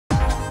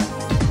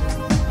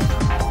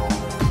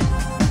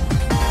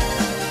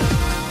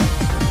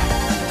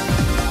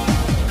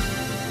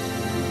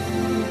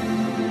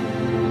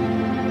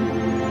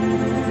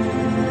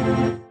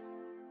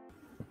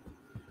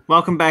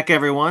Welcome back,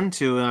 everyone,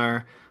 to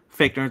our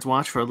Fake Nerds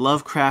Watch for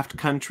Lovecraft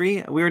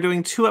Country. We are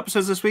doing 2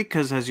 episodes this week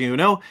because, as you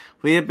know,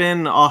 we have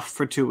been off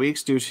for 2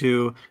 weeks due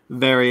to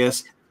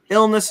various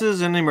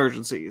illnesses and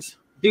emergencies.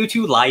 Due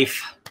to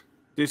life.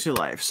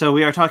 So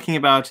we are talking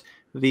about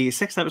the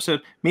 6th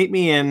episode, Meet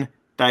Me in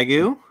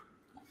Daegu,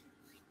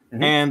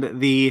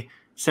 and the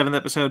 7th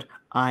episode,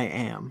 I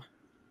Am.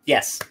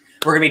 Yes.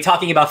 We're going to be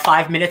talking about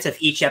 5 minutes of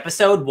each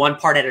episode, one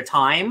part at a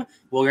time.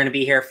 We're going to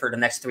be here for the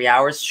next 3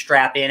 hours.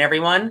 Strap in,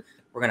 everyone.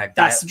 We're going to die.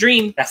 That's the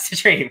dream. That's the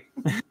dream.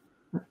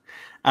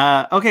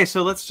 Okay,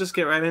 so let's just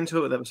get right into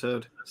it with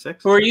episode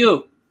 6. Who are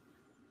you?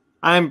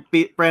 I'm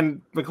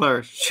Brandon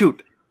McClure.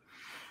 Shoot.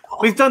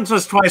 We've done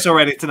this twice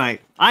already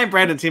tonight. I'm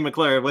Brandon T.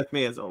 McClure. With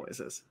me, as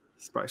always, is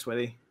Sparkz.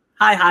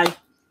 Hi.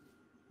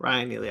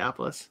 Ryan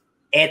Eliopoulos.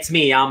 It's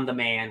me. I'm the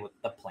man with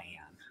the plan.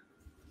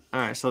 All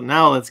right, so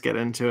now let's get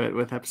into it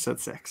with episode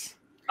 6.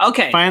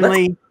 Okay.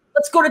 Finally,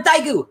 let's go to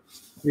Daegu.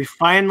 We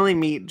finally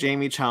meet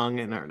Jamie Chung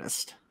in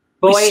earnest.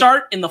 We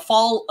start in the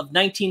fall of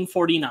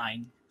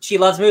 1949. She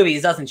loves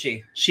movies, doesn't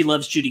she? She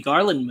loves Judy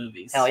Garland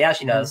movies. Hell yeah,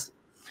 she does.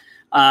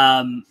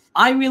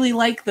 I really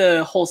like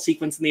the whole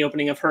sequence in the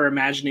opening of her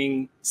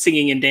imagining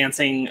singing and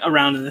dancing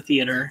around in the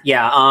theater.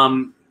 Yeah,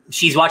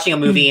 she's watching a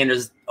movie and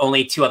there's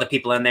only 2 other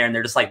people in there and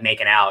they're just like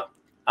making out.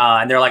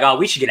 And they're like, oh,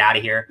 we should get out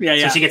of here. Yeah.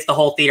 So she gets the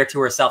whole theater to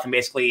herself and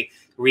basically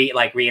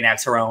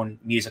reenacts her own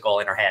musical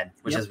in her head,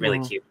 which is really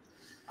cute.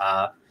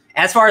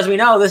 As far as we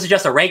know, this is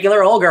just a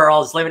regular old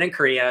girl that's living in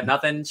Korea.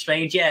 Nothing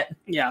strange yet.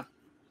 Yeah.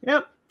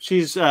 Yep.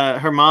 She's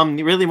her mom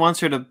really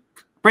wants her to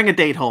bring a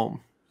date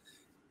home.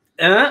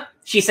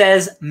 She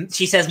says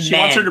She men.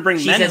 wants her to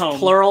bring men home.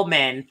 Plural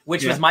men,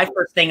 which was my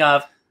first thing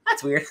of,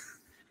 that's weird.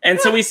 And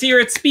so we see her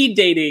at speed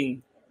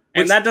dating.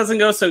 And that doesn't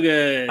go so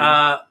good.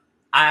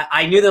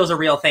 I knew that was a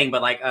real thing,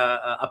 but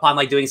upon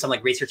doing some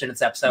research in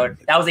this episode,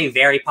 that was a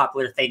very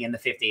popular thing in the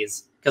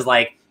 50s. Because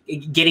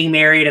getting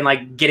married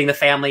and getting the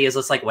family is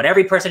just what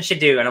every person should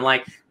do. And I'm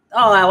like,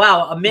 oh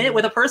wow, a minute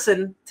with a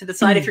person to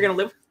decide if you're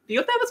gonna be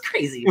with them, that's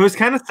crazy. It was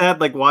kind of sad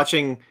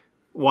watching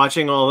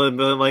all of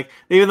them,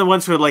 even the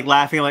ones who were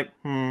laughing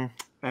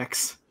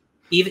X.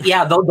 Even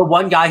the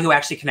one guy who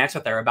actually connects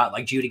with her about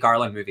Judy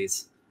Garland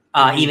movies.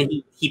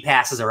 Even he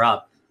passes her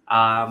up.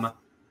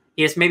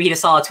 Maybe he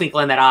just saw a twinkle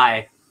in that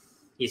eye.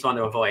 He just wanted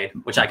to avoid,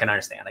 which I can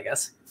understand, I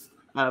guess.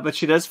 But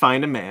she does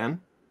find a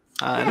man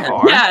at a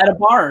bar. Yeah, at a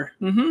bar.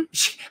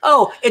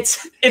 Oh,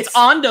 it's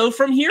Ando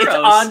from Heroes. It's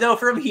Ando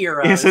from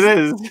Heroes. Yes, it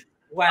is.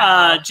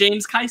 Wow.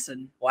 James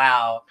Kyson.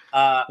 Wow.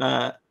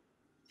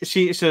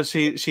 She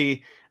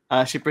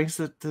brings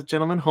the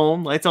gentleman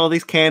home, lights all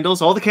these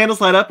candles. All the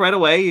candles light up right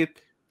away.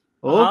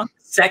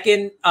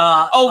 Second.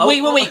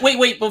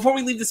 Wait. Before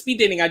we leave the speed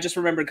dating, I just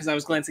remembered because I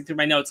was glancing through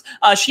my notes.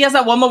 She has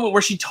that one moment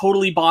where she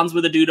totally bonds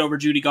with a dude over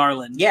Judy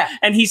Garland. Yeah.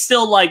 And he's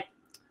still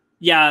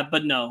yeah,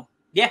 but no.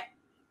 Yeah.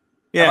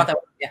 Yeah.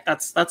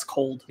 That's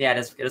cold. Yeah,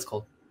 it is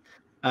cold.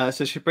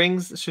 So she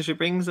brings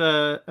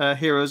a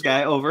Heroes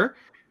guy over,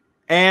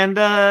 and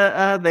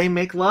they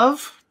make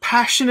love,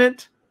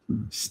 passionate,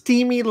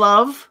 steamy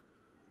love.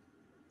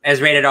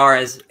 As rated R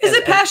as is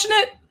it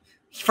passionate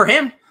for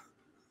him?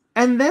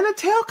 And then a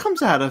tail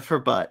comes out of her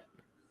butt.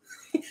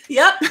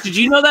 Yep. Did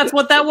you know that's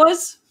what that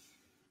was?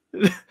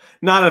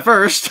 Not at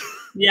first.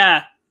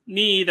 Yeah,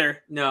 me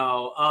either.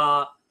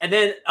 No. And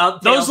then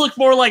those look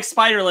more like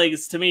spider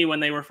legs to me when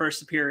they were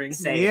first appearing.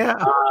 Same. Yeah.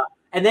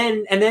 And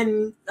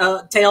then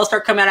tails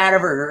start coming out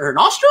of her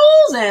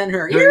nostrils and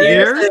her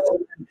ears.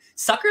 And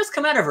suckers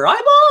come out of her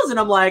eyeballs, and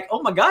I'm like,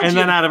 oh my god. And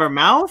then out of her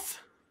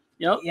mouth.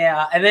 Yep.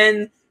 Yeah. And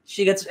then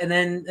she gets and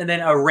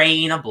then a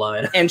rain of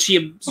blood. And she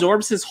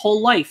absorbs his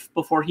whole life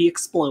before he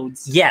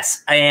explodes.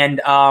 Yes. And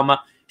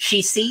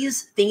she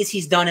sees things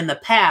he's done in the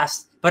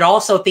past, but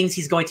also things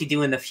he's going to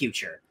do in the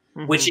future,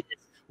 which is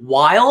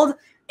wild.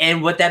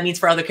 And what that means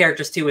for other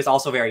characters too is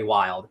also very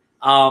wild.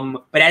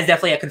 But that's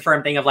definitely a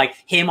confirmed thing of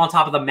him on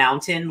top of the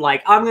mountain,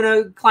 I'm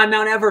gonna climb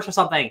Mount Everest or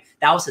something.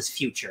 That was his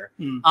future.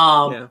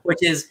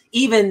 Which is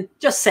even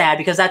just sad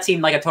because that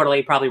seemed like a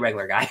totally probably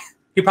regular guy.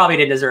 He probably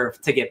didn't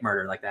deserve to get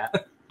murdered like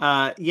that.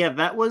 Yeah,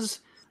 that was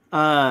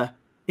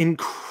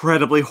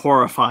incredibly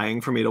horrifying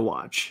for me to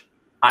watch.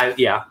 I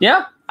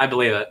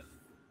believe it.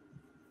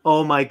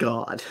 Oh my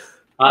god.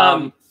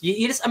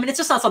 It's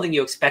just not something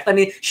you expect. I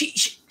mean,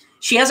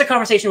 she has a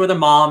conversation with her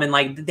mom, and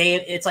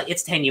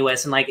it's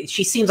tenuous, and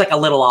she seems a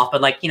little off,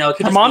 but it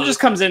could her mom just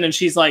comes in and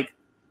she's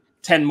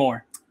 10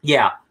 more.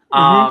 Yeah.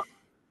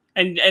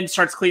 And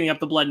starts cleaning up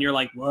the blood, and you're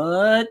like,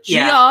 what?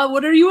 Yeah.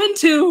 What are you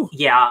into?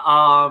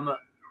 Yeah.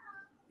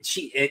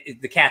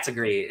 The cats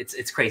agree.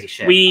 It's crazy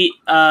shit. We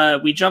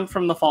jump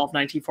from the fall of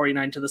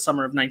 1949 to the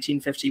summer of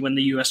 1950 when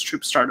the U.S.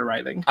 troops start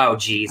arriving. Oh,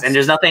 geez. And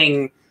there's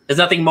nothing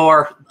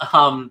more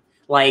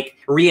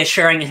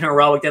reassuring and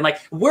heroic than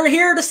we're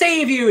here to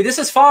save you. This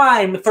is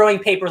fine. Throwing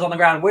papers on the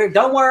ground.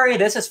 Don't worry.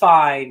 This is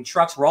fine.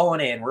 Trucks rolling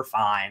in. We're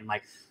fine.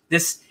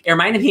 It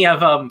reminded me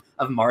of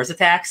Mars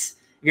Attacks.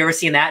 you ever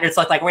seen that? It's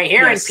like we're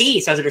here in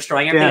peace as they're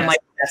destroying everything. Yes. Like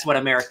that's what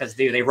Americans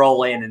do. They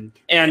roll in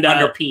and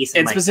under peace.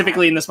 And like,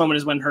 specifically in this moment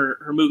is when her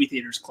movie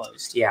theater's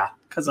closed. Yeah.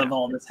 Because of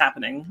all this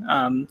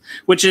happening.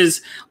 Which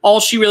is all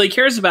she really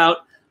cares about,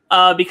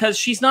 because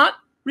she's not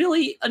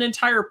really an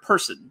entire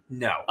person.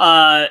 No.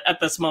 At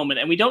this moment.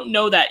 And we don't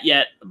know that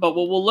yet, but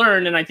what we'll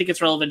learn, and I think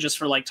it's relevant just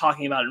for like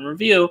talking about it in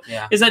review,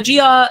 is that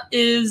Gia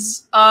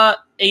is a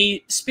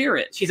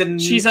spirit. She's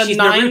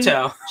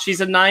Naruto.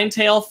 She's a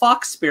nine-tailed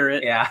fox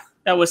spirit. Yeah.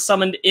 That was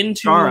summoned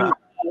into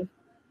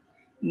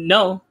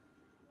no.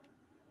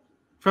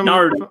 From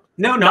Naruto.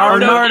 No,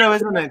 Naruto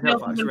is a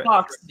nine-tailed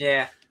fox.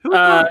 Yeah. Who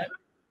is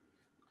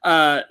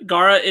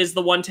Gara is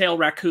the one-tailed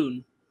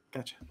raccoon.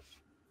 Gotcha.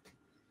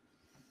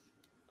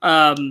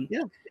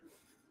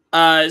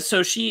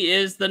 So she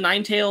is the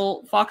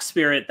nine-tailed fox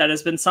spirit that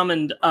has been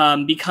summoned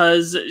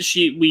because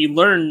we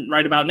learn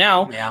right about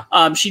now.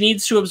 She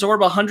needs to absorb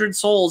 100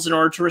 souls in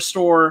order to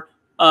restore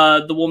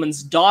the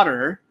woman's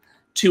daughter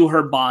to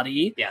her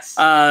body. Yes.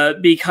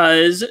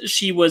 Because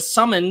she was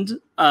summoned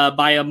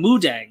by a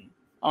mudang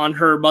on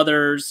her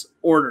mother's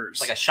orders.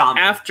 Like a shaman.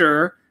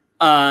 After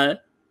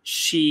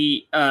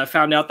she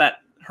found out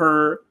that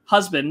her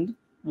husband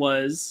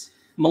was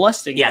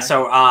molesting her.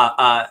 So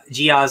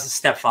Gia's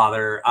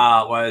stepfather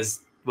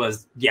was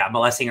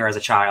molesting her as a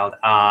child,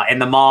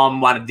 and the mom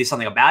wanted to do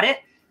something about it,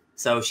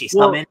 so she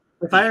summoned.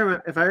 If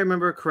I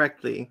remember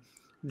correctly,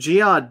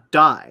 Gia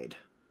died.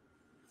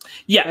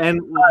 Yeah,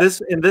 and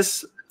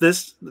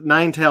this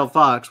nine-tailed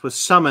fox was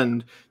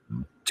summoned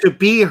to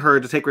be her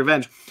to take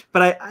revenge.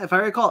 But if I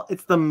recall,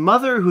 it's the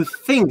mother who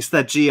thinks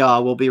that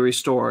Gia will be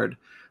restored,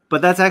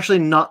 but that's actually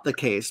not the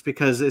case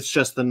because it's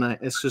just going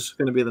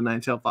to be the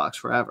nine-tailed fox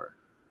forever.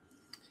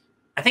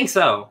 I think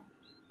so.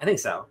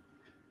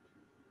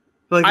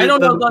 Like I don't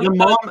know.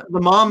 The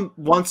mom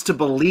wants to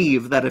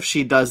believe that if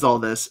she does all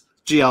this,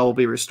 Gia will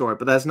be restored,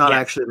 but that's not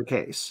actually the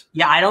case.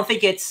 Yeah, I don't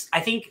think it's. I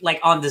think like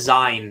on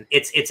design,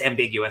 it's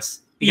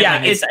ambiguous.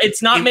 Yeah,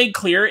 it's not made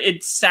clear.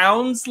 It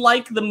sounds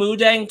like the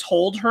Mudang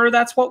told her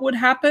that's what would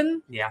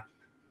happen. Yeah.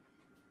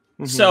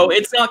 Mm-hmm. So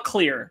it's not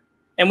clear,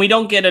 and we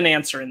don't get an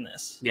answer in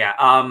this. Yeah.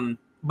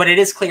 But it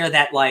is clear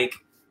that like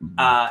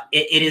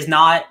it is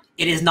not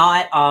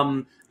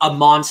a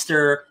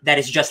monster that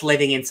is just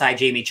living inside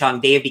Jamie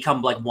Chung. They have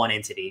become like one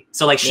entity.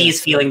 So like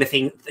she's feeling the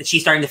thing.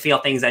 She's starting to feel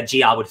things that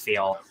Gia would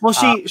feel. Well,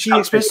 she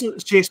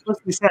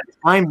explicitly said,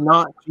 "I'm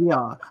not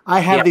Gia. I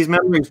have these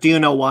memories. Do you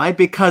know why?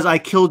 Because I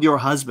killed your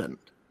husband."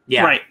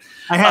 Yeah, right.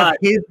 I have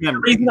his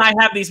memories. The reason I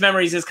have these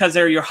memories is because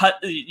they're your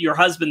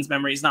husband's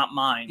memories, not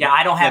mine. Yeah,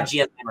 I don't have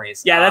Gia's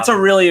memories. Yeah, that's a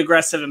really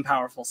aggressive and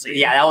powerful scene.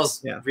 Yeah, that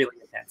was really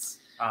intense.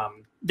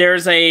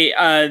 There's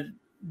a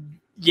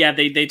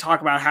they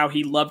talk about how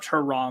he loved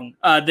her wrong.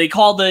 They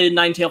call the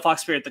nine-tailed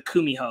fox spirit the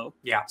Kumiho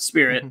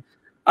spirit.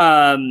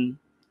 Mm-hmm.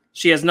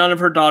 She has none of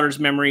her daughter's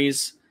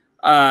memories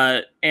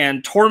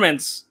and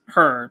torments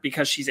her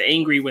because she's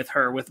angry with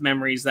her with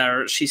memories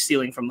that she's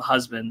stealing from the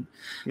husband.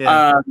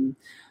 Yeah.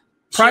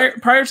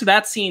 Prior to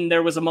that scene,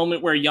 there was a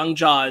moment where Young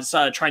Jaw is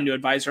trying to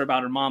advise her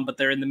about her mom, but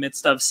they're in the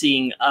midst of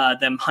seeing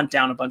them hunt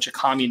down a bunch of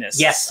communists.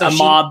 Yes, so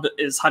mob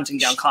is hunting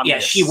down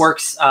communists. Yeah, she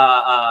works.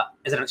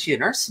 Is she a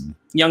nurse?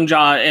 Young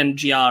Jaw and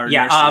Gia are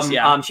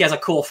nurses. She has a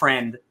cool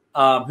friend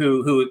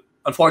who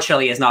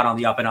unfortunately is not on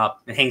the up and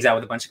up and hangs out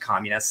with a bunch of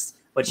communists.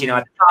 Which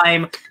at the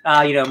time,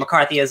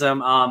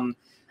 McCarthyism.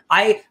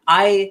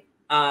 I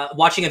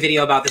watching a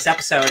video about this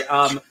episode.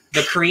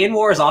 The Korean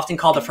War is often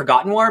called the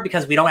Forgotten War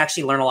because we don't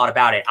actually learn a lot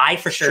about it. I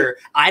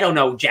don't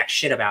know jack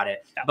shit about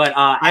it. But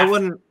I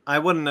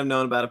wouldn't have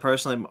known about it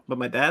personally, but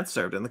my dad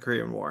served in the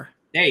Korean War.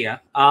 There you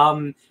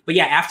go. But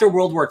yeah, after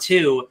World War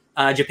II,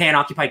 Japan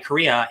occupied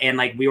Korea, and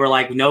like we were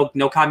like,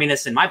 no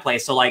communists in my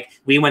place. So like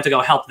we went to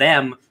go help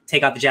them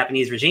take out the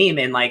Japanese regime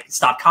and like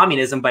stop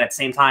communism. But at the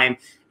same time,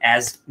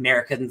 as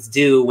Americans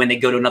do when they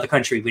go to another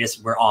country,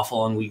 we're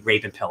awful and we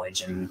rape and pillage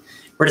and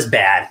we're just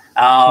bad.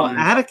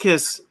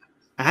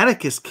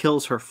 Atticus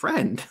kills her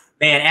friend.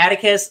 Man,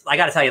 Atticus, I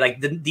gotta tell you, like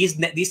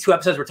these two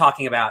episodes we're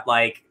talking about,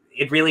 like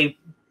it really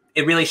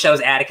shows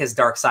Atticus'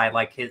 dark side,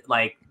 like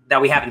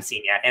that we haven't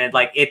seen yet, and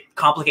it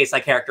complicates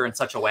that character in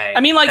such a way.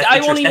 I mean, like I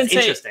won't even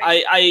say.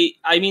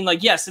 I mean,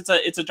 like yes,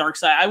 it's a dark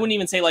side. I wouldn't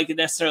even say like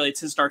necessarily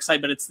it's his dark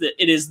side, but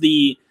it is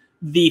the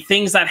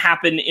things that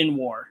happen in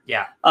war.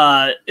 Yeah.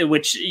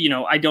 Which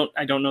I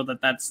don't know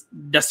that that's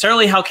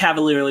necessarily how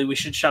cavalierly we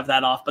should shove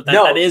that off, but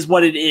that is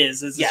what it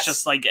is. It's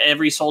just like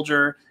every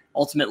soldier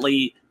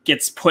ultimately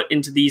gets put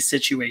into these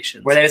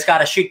situations where they just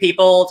gotta shoot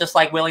people just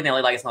like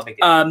willy-nilly, like it's no big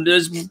deal.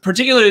 There's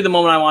particularly the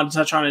moment I wanted to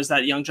touch on is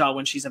that Young Jaw,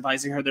 when she's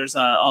advising her, there's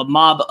a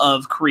mob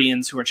of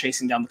Koreans who are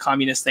chasing down the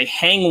communists. They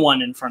hang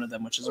one in front of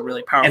them, which is a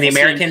really powerful and the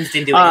Americans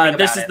scene. didn't do anything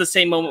this about is it. the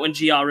same moment when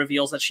Gia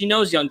reveals that she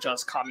knows Young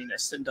Jaw's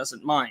communist and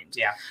doesn't mind.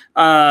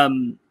 Yeah.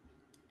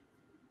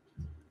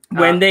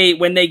 When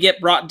they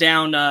get brought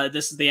down,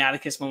 this is the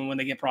Atticus moment when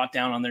they get brought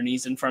down on their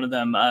knees in front of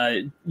them.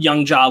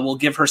 Young Jaw will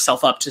give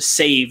herself up to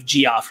save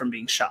Gia from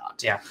being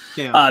shot. Yeah.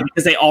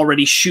 Because they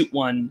already shoot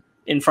one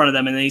in front of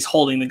them, and then he's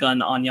holding the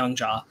gun on Young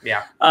Jaw.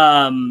 Yeah.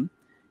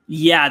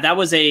 Yeah, that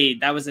was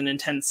an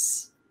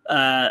intense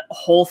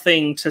whole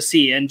thing to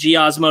see, and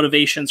Gia's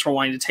motivations for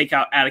wanting to take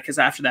out Atticus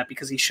after that,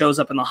 because he shows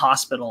up in the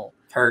hospital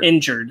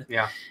injured,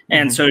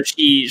 and so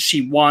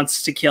she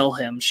wants to kill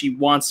him, she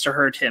wants to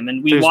hurt him,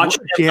 and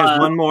she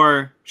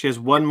has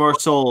one more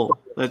soul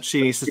that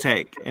she needs to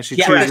take, and she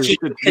chooses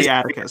to be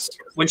Atticus.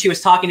 When she was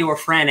talking to her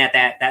friend at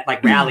that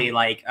like rally,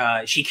 like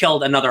she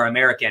killed another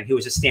American who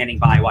was just standing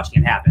by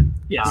watching it happen.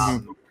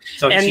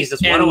 So she's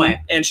just one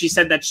away, and she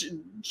said that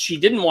she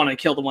didn't want to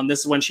kill the one. This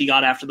is when she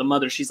got after the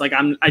mother. She's like,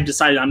 I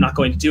decided I'm not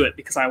going to do it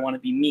because I want to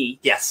be me.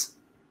 Yes.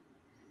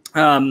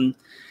 Because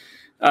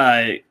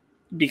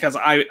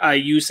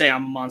you say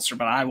I'm a monster,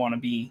 but I want to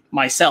be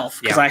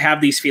myself because I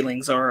have these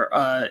feelings.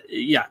 Or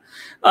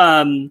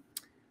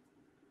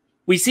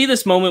we see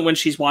this moment when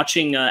she's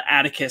watching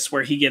Atticus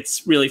where he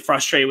gets really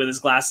frustrated with his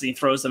glasses and he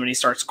throws them and he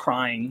starts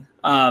crying.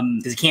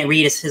 Because he can't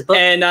read his book.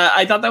 And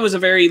I thought that was a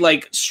very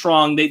like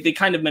strong, they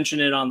kind of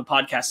mentioned it on the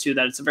podcast too,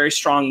 that it's a very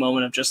strong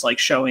moment of just like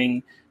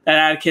showing that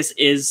Atticus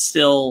is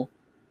still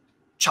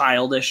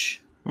childish.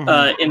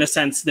 In a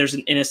sense, there's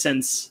an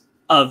innocence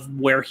of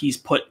where he's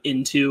put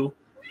into,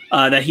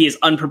 that he is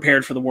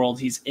unprepared for the world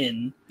he's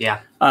in.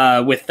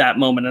 With that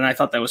moment. And I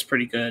thought that was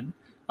pretty good.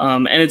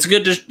 And it's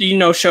good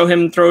to, show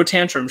him throw a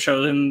tantrum,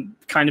 show him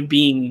kind of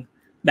being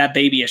that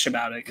babyish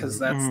about it, because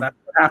that's what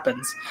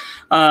happens.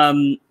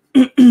 I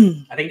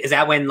think, is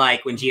that when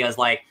Gia's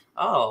like,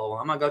 oh,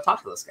 I'm gonna go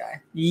talk to this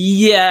guy?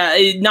 Yeah,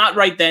 not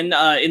right then.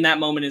 In that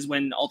moment is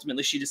when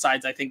ultimately she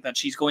decides, I think, that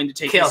she's going to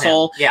take his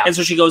soul. And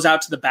so she goes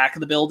out to the back of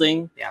the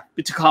building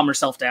to calm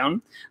herself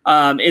down.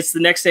 It's the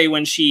next day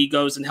when she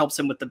goes and helps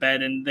him with the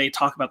bed, and they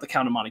talk about the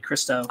Count of Monte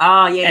Cristo.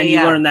 And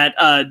you learn that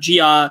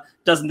Gia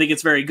doesn't think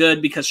it's very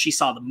good because she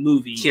saw the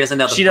movie. She doesn't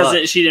know the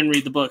book. She didn't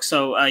read the book,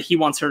 so he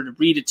wants her to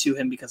read it to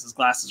him because his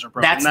glasses are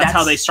broken. That's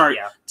how they start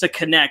to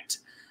connect.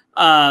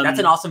 That's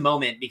an awesome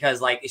moment,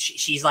 because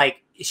she's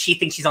like, she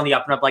thinks she's on the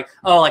up and up, like,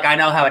 oh, like I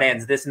know how it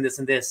ends, this and this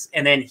and this,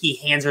 and then he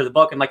hands her the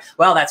book and like,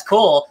 well, that's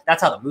cool,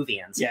 that's how the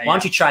movie ends. Why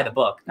don't you try the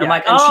book? I'm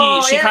like,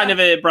 and she kind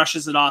of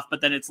brushes it off, but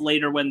then it's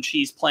later when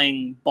she's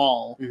playing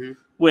ball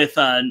with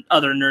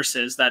other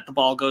nurses that the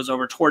ball goes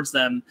over towards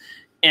them,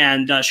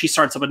 and she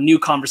starts up a new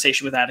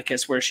conversation with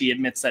Atticus where she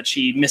admits that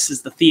she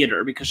misses the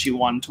theater because she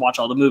wanted to watch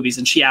all the movies,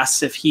 and she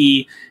asks if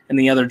he and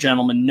the other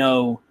gentleman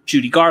know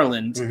Judy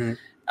Garland.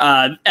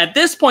 At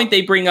this point,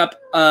 they bring up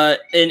an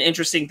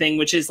interesting thing,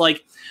 which is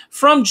like,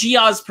 from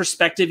Gia's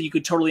perspective, you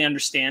could totally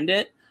understand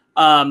it.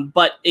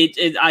 But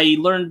I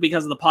learned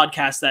because of the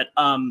podcast that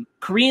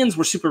Koreans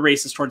were super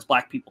racist towards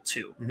black people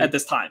too at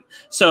this time.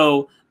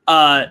 So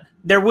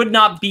there would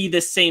not be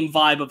this same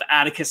vibe of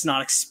Atticus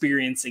not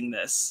experiencing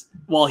this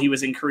while he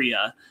was in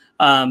Korea.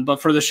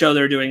 But for the show,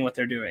 they're doing what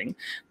they're doing.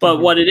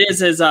 But what it is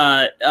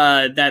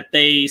that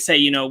they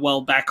say, well,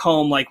 back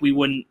home, like we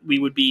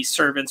would be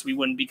servants, we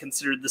wouldn't be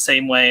considered the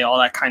same way, all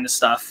that kind of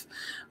stuff.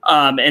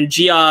 And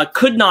Gia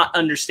could not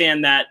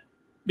understand that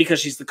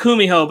because she's the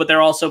Kumiho, but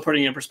they're also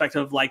putting it in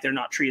perspective, like they're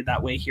not treated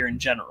that way here in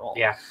general.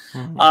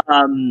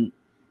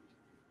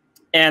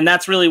 And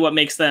that's really what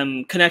makes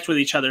them connect with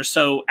each other.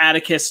 So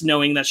Atticus,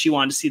 knowing that she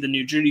wanted to see the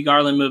new Judy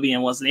Garland movie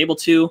and wasn't able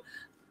to,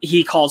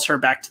 he calls her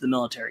back to the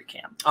military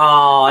camp.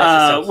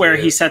 So where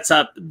he sets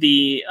up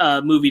the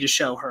movie to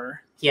show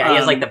her. He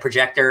has like the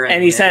projector.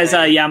 And he says,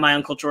 yeah, my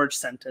Uncle George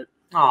sent it.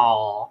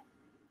 Oh,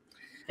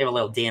 they have a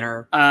little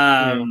dinner.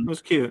 It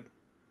was cute.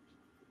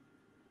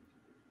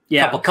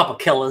 Yeah. Couple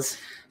killers.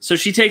 So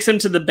she takes him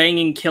to the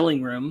banging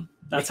killing room.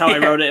 That's how I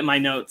wrote it in my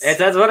notes.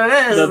 That's what it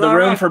is. The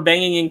room for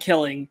banging and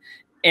killing.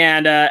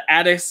 And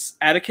Atticus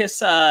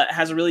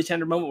has a really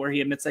tender moment where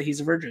he admits that he's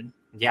a virgin.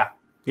 Yeah.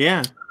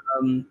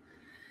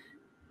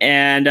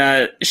 And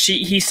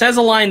he says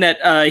a line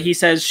that he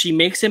says she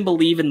makes him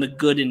believe in the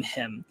good in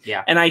him.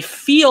 Yeah. And I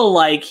feel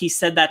like he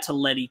said that to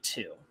Letty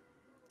too.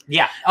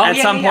 Yeah. At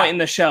some point in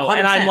the show. 100%.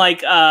 And I'm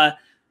like,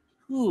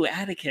 ooh,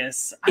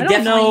 Atticus. I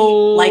don't know.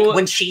 Like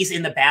when she's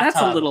in the bathtub.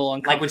 That's a little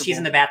uncomfortable. Like when she's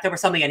in the bathtub or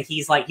something, and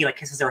he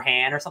kisses her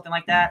hand or something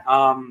like that.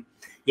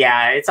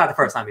 Yeah, it's not the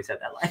first time he said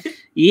that line.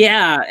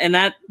 Yeah, and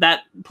that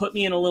put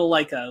me in a little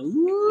like a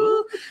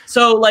ooh.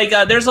 So like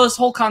there's this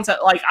whole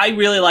concept, like I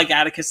really like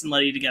Atticus and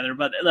Letty together,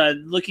 but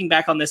looking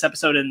back on this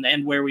episode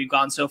and where we've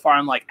gone so far,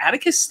 I'm like,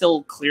 Atticus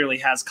still clearly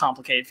has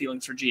complicated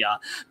feelings for Gia,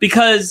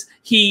 because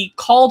he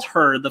called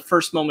her the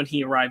first moment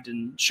he arrived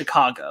in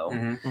Chicago.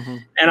 And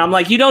I'm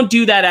like, you don't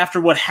do that after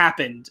what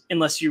happened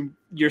unless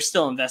you're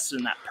still invested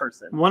in that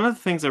person. One of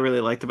the things I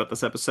really liked about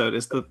this episode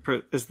is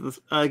the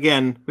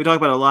again, we talk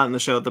about it a lot in the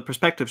show, the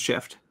perspective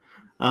shift.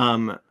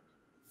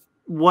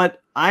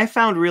 What I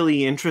found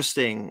really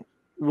interesting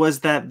was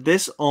that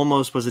this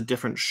almost was a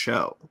different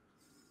show.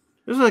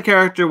 This is a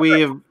character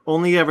we have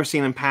only ever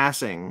seen in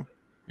passing,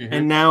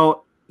 and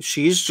now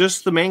she's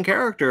just the main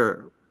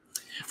character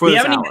for this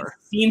hour. We haven't even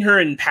seen her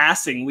in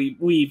passing.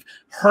 We've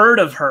heard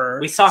of her.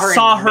 We saw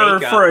her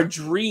for a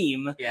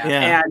dream,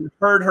 and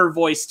heard her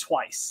voice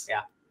twice.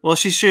 Yeah. Well,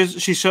 she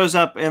shows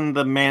up in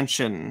the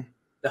mansion.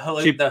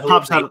 She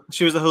pops out.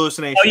 She was the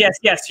hallucination. Oh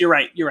yes, you're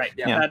right.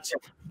 Yeah.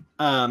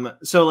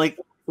 So like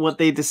what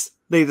they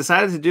they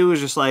decided to do was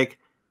just like,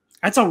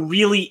 that's a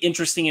really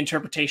interesting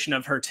interpretation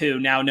of her too.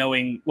 Now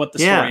knowing what the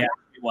story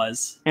actually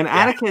was, and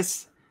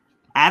Atticus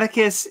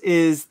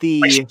is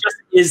the like, she just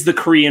is the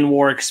Korean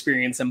War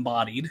experience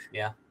embodied.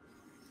 Yeah,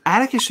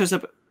 Atticus shows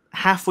up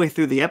halfway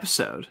through the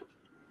episode.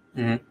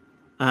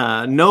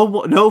 Mm-hmm.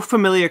 No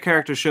familiar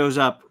character shows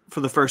up for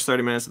the first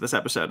 30 minutes of this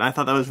episode. And I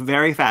thought that was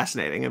very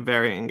fascinating and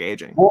very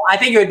engaging. Well, I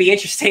think it would be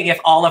interesting if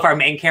all of our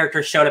main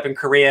characters showed up in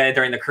Korea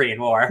during the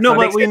Korean War. No,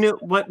 but we knew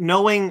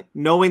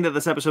knowing that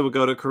this episode would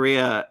go to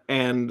Korea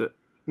and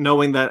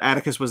knowing that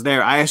Atticus was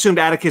there, I assumed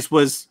Atticus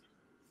was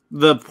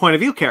the point of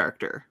view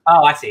character.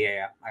 Oh, I see.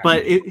 Yeah.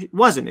 But it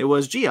wasn't. It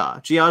was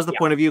Gia. Gia is the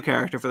point of view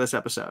character for this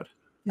episode.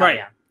 Right.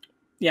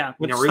 Yeah.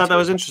 I thought that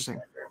was interesting.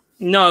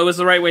 No, it was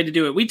the right way to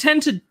do it. We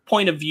tend to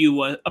point of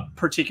view a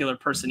particular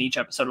person each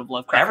episode of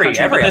Lovecraft Country,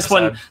 every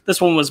but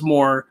this one was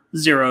more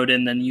zeroed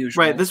in than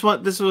usual. Right. This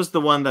was the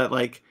one that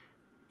like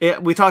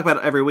we talk about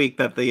it every week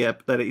that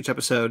each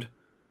episode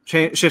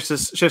shifts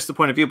the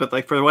point of view, but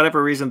like for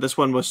whatever reason, this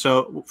one was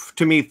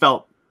to me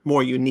felt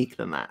more unique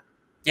than that.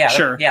 Yeah.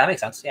 Sure. Yeah, that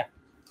makes sense. Yeah.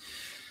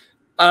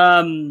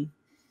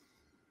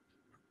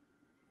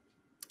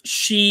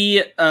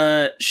 She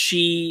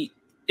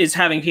is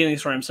having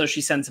feelings for him, so she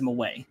sends him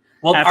away.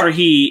 Well, after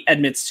he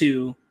admits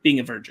to being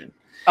a virgin.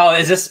 Oh,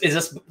 is this?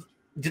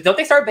 Don't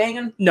they start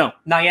banging? No,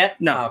 not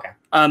yet. No.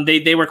 Oh, okay.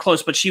 They were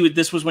close, but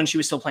this was when she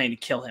was still planning to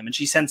kill him, and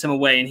she sends him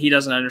away, and he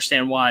doesn't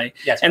understand why.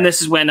 That's and right.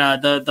 this is when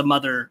the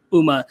mother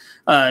Uma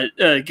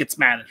gets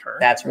mad at her.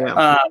 That's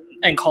right.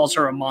 And calls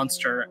her a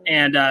monster.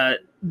 And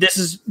this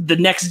is the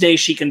next day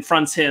she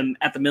confronts him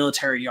at the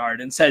military yard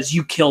and says,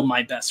 "You killed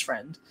my best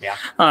friend." Yeah.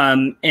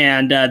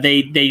 And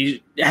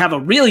they have a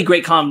really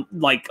great a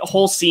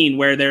whole scene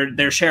where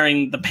they're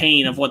sharing the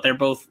pain of what they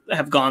both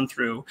have gone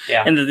through,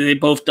 and that they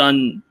both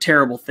done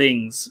terrible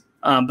things.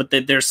 But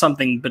there's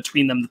something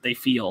between them that they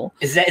feel.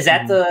 Is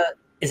that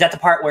the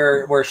part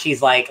where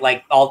she's like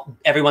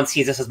everyone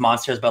sees us as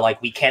monsters, but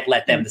like we can't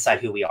let them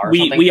decide who we are?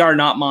 We are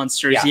not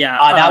monsters. Yeah.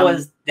 That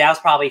was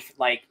probably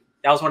like.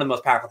 That was one of the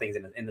most powerful things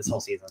in this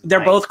whole season.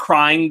 They're both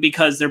crying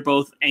because they're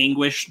both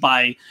anguished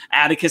by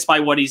Atticus,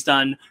 by what he's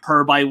done,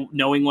 her by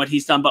knowing what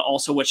he's done, but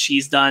also what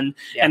she's done.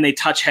 Yeah. And they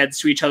touch heads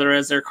to each other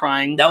as they're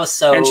crying. That was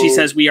so... And she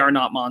says, "We are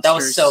not monsters." That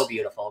was so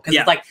beautiful. Because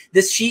it's like,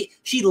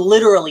 she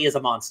literally is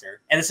a monster.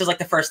 And this is like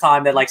the first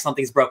time that like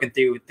something's broken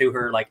through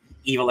her like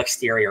evil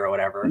exterior or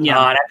whatever. Yeah.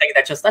 And I think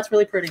that's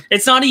really pretty.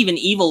 It's not even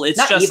evil.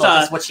 It's just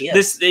what she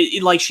is.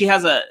 She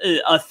has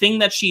a thing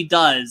that she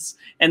does.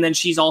 And then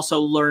she's also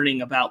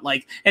learning about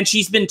and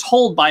she's been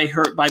told by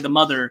the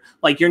mother,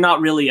 like, you're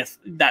not really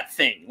that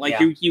thing. Like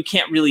you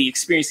can't really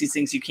experience these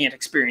things. You can't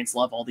experience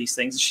love, all these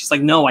things. And she's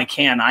like, no, I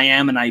can. I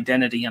am an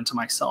identity unto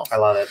myself. I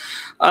love it.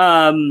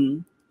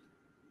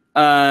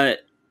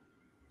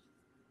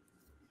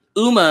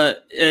 Uma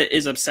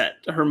is upset.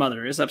 Her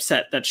mother is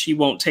upset that she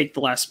won't take the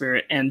last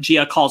spirit, and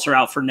Gia calls her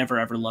out for never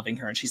ever loving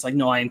her. And she's like,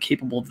 no, I am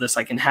capable of this.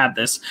 I can have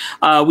this.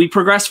 We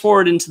progress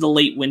forward into the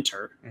late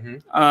winter.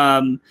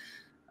 Mm-hmm.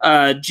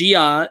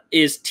 Gia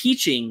is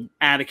teaching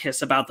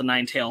Atticus about the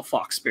nine-tailed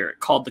fox spirit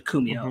called the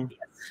Kumiho.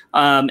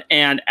 Mm-hmm.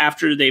 And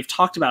after they've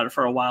talked about it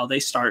for a while, they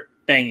start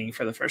banging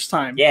for the first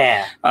time.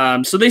 Yeah.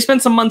 So they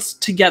spend some months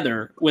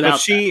together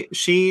without.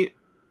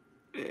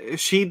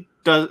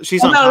 But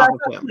she's on top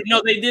of him.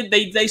 No, they did.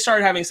 They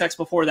started having sex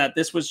before that.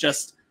 This was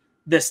just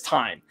this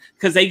time,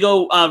 because they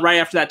go right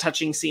after that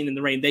touching scene in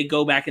the rain. They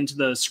go back into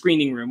the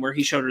screening room where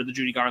he showed her the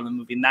Judy Garland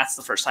movie, and that's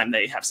the first time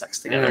they have sex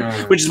together.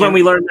 Which is when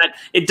we learn that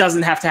it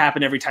doesn't have to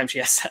happen every time she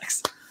has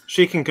sex.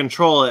 She can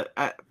control it,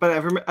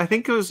 but I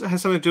think has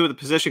something to do with the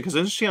position, because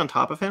isn't she on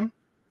top of him?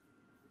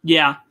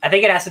 Yeah, I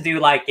think it has to do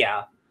with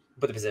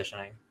the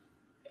positioning.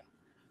 Yeah.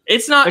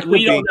 It's not.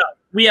 We don't know.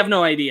 We have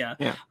no idea.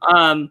 Yeah.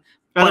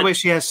 By the way,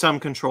 she has some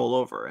control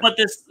over it.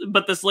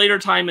 But this later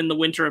time in the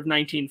winter of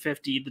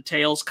 1950, the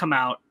tales come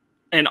out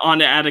and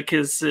onto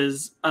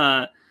Atticus's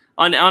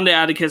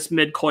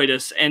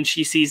mid-coitus, and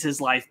she sees his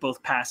life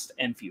both past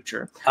and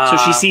future. So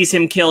she sees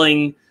him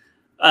killing,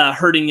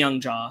 hurting young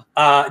Jaw,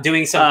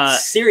 doing some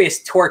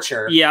serious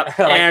torture. Yeah,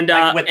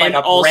 with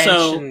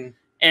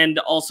and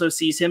also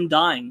sees him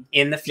dying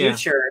in the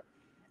future,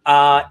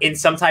 in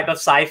some type of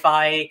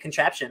sci-fi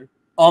contraption.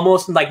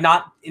 Almost like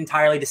not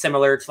entirely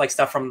dissimilar to like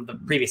stuff from the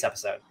previous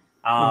episode.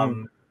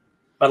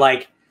 But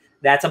like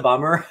that's a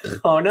bummer.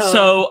 Oh no.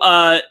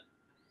 So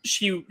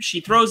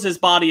she throws his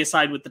body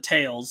aside with the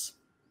tails,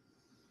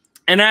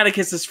 and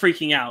Atticus is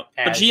freaking out.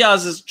 But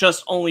Giaz is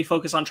just only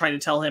focused on trying to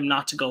tell him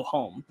not to go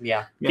home.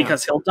 Yeah.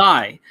 Because he'll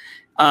die.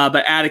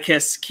 But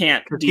Atticus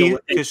can't deal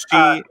with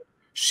it.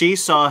 She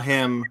saw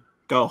him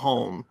go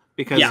home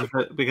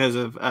because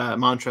of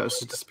Montrose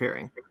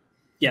disappearing.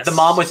 Yes. The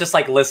mom was just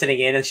like listening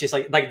in, and she's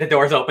like the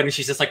door's open, and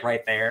she's just like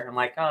right there. I'm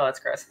like, oh,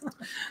 that's gross.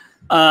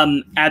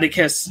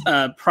 Atticus,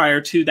 prior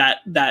to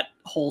that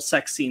whole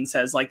sex scene,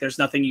 says like, "There's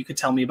nothing you could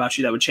tell me about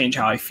you that would change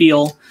how I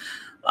feel."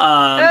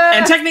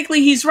 And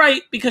technically he's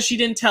right because she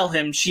didn't tell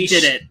him she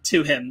did it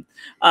to him.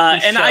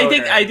 And I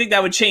think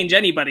that would change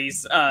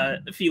anybody's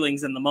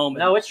feelings in the moment.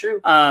 No, it's true.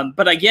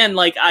 But again,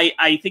 like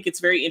I think it's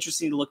very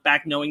interesting to look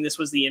back knowing this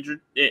was the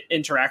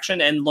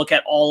interaction and look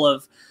at all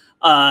of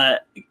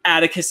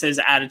Atticus's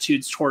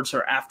attitudes towards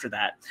her after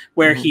that,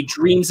 where he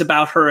dreams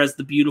about her as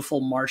the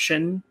beautiful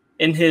Martian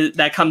in his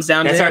that comes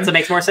down to starts to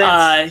make more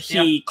sense.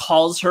 He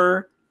calls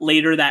her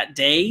later that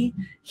day.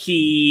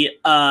 He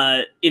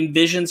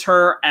envisions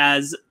her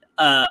as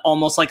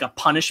almost like a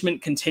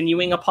punishment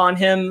continuing upon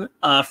him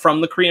from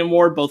the Korean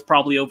War, both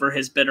probably over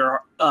his bitter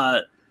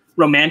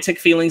romantic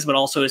feelings, but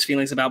also his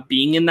feelings about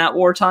being in that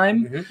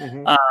wartime.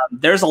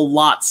 There's a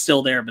lot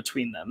still there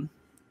between them.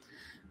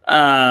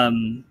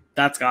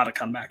 That's got to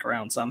come back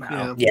around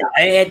somehow. Yeah.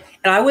 And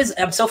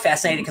I'm so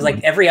fascinated because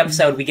like every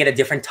episode we get a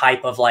different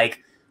type of like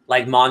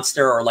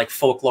monster or like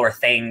folklore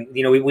thing.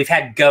 You know, we've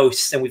had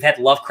ghosts and we've had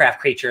Lovecraft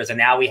creatures, and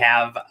now we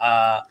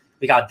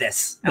got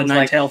this. The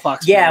nine-tailed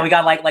fox. Yeah, we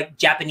got like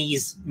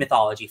Japanese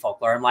mythology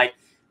folklore. I'm like,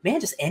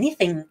 man, just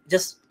anything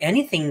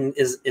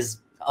is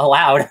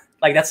allowed.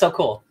 Like that's so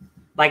cool.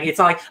 Like it's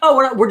not like,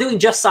 oh, we're doing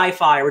just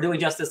sci-fi. We're doing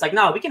just this. Like,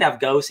 no, we can have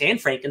ghosts and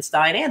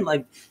Frankenstein and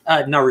like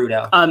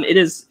Naruto.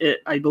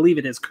 I believe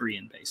it is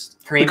Korean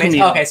based. Korean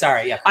based. Okay,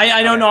 sorry. Yeah.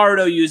 I know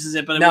Naruto uses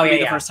it, but it would be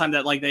the first time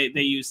that like they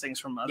use things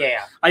from other.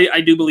 Yeah.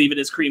 I do believe it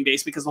is Korean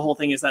based because the whole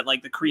thing is that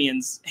like the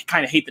Koreans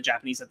kind of hate the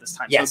Japanese at this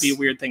time. Yes. So it'd be a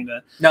weird thing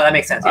to. No, that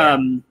makes sense. Yeah.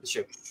 It's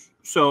true.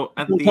 So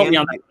at the end,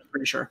 I'm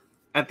pretty sure.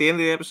 At the end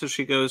of the episode,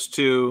 she goes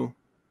to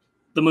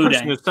the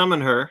person who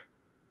summoned her,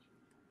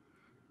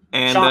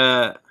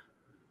 and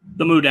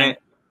the Mudang.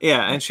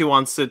 Yeah, and she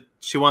wants to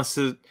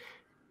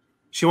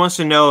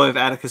know if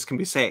Atticus can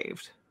be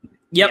saved.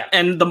 Yep, yeah.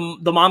 And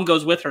the mom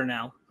goes with her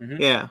now.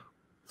 Yeah.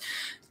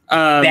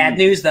 Bad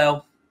news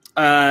though.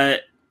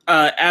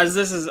 As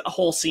this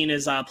whole scene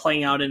is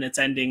playing out in its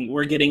ending,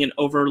 we're getting an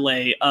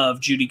overlay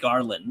of Judy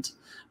Garland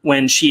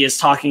when she is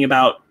talking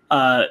about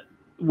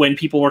when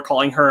people were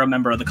calling her a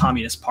member of the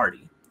Communist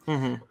Party.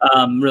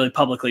 Really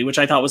publicly, which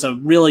I thought was a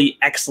really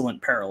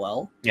excellent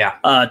parallel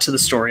to the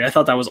story. I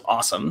thought that was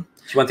awesome.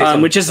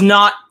 Which is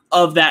not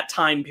of that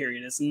time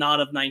period. It's not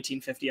of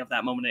 1950 of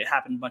that moment. It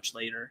happened much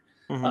later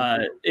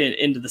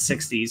into the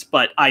 60s.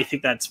 But I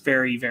think that's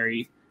very,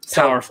 very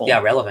powerful.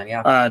 Yeah,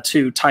 relevant,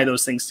 to tie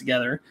those things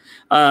together.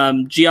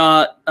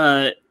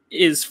 Jia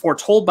is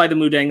foretold by the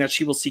Mudang that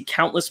she will see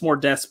countless more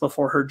deaths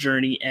before her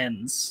journey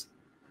ends.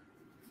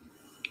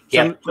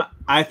 Yeah,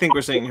 I think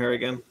we're seeing her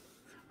again.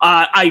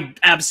 I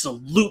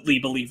absolutely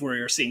believe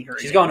we're seeing her.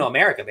 She's going to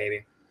America,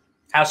 baby.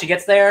 How she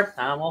gets there?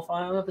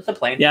 It's a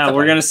plane. Yeah,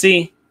 we're gonna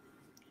see.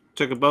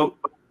 Took a boat.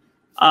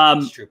 I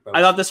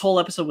thought this whole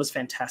episode was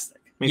fantastic.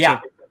 Me too.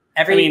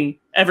 Every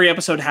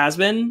episode has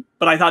been,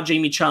 but I thought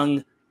Jamie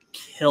Chung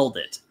killed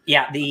it.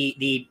 Yeah,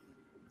 the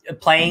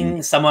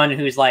playing someone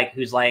who's like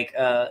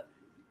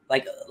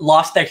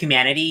lost their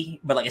humanity,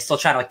 but like is still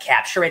trying to like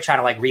capture it, trying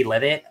to like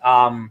relive it.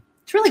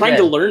 It's really trying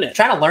to learn it.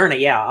 Trying to learn it.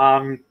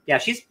 Yeah.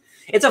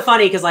 It's so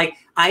funny because like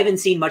I haven't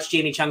seen much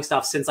Jamie Chung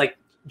stuff since like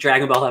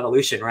Dragon Ball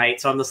Evolution, right?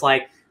 So I'm just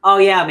like, oh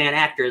yeah, man,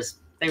 actors,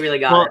 they really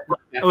got it.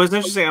 Yeah. It was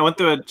interesting. I went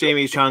through a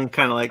Jamie Chung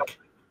kind of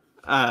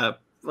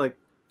like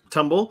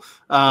tumble.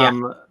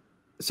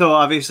 So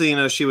obviously, you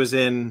know, she was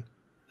in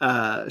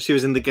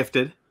The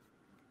Gifted.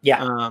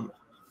 Yeah.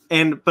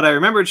 But I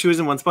remembered she was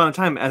in Once Upon a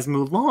Time as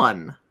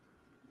Mulan.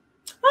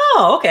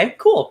 Oh, okay,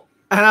 cool.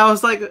 And I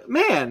was like,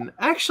 man,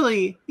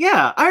 actually,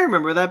 yeah, I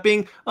remember that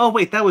being, oh,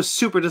 wait, that was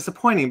super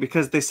disappointing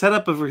because they set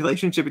up a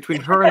relationship between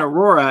her and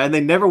Aurora and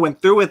they never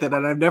went through with it,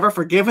 and I've never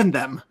forgiven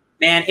them.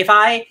 Man,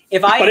 but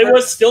it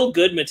was still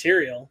good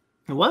material.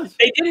 It was.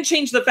 They didn't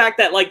change the fact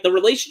that, like, the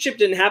relationship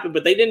didn't happen,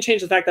 but they didn't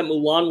change the fact that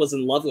Mulan was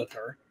in love with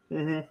her.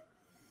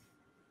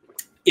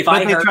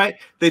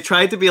 They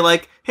tried to be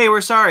like, hey, we're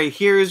sorry,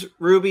 here's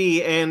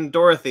Ruby and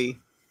Dorothy.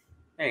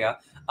 There you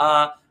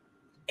go.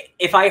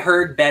 If I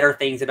heard better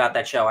things about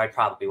that show, I'd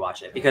probably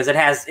watch it because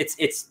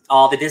it's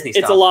all the Disney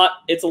stuff.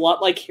 It's a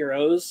lot like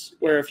Heroes,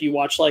 where if you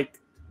watch like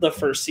the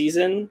first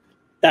season,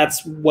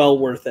 that's well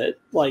worth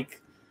it.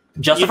 Like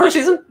just the first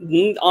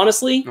season,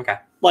 honestly. Okay.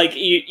 Like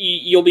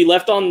you'll be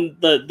left on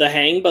the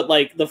hang, but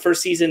like the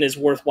first season is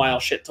worthwhile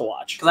shit to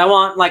watch. Because I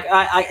want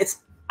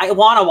I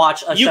want to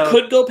watch a show. You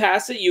could go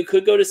past it. You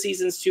could go to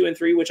seasons 2 and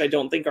 3, which I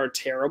don't think are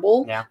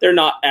terrible. Yeah. They're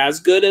not as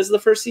good as the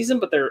first season,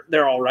 but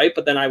they're all right.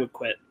 But then I would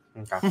quit.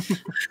 Okay.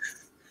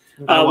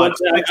 I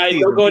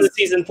don't go to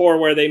season 4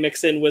 where they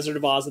mix in Wizard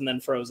of Oz and then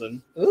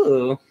Frozen.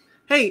 Ooh.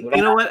 Hey, you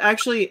know what?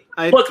 Actually,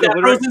 that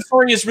Frozen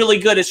story is really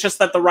good. It's just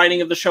that the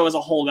writing of the show as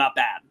a whole got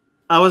bad.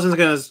 I wasn't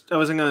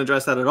gonna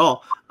address that at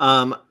all.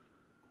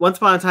 Once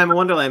Upon a Time in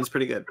Wonderland is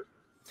pretty good.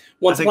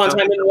 Once Upon a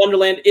Time in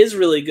Wonderland is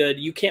really good.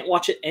 You can't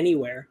watch it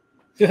anywhere.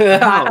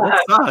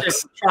 That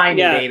sucks.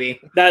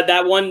 Baby.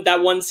 That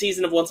one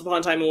season of Once Upon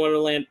a Time in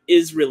Wonderland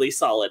is really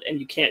solid, and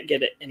you can't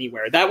get it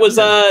anywhere. That was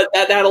that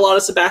had a lot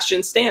of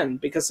Sebastian Stan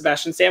because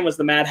Sebastian Stan was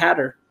the Mad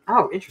Hatter.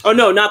 Oh, interesting. Oh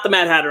no, not the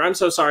Mad Hatter. I'm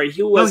so sorry.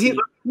 Who was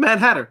Mad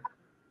Hatter?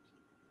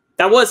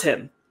 That was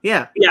him.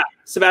 Yeah. Yeah.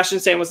 Sebastian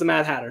Stan was the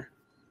Mad Hatter.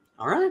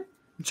 All right.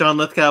 John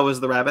Lithgow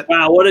was the rabbit.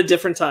 Wow, what a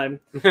different time.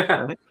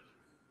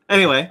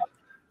 Anyway.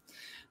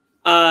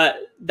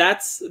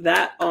 That's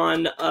that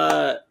on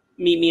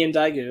Meet Me in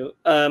Daegu.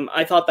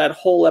 I thought that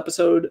whole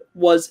episode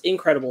was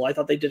incredible. I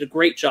thought they did a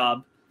great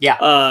job.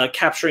 Yeah.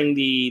 Capturing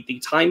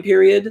the time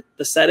period,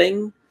 the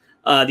setting,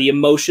 the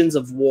emotions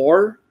of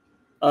war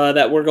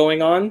that were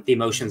going on. The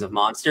emotions of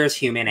monsters,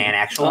 human and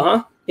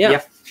actual.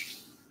 Yeah.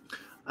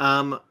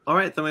 All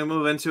right, then we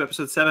move into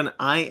episode 7.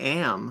 I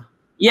Am.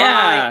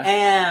 Yeah. I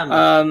Am.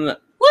 Woo,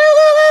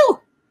 woo, woo.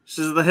 This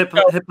is the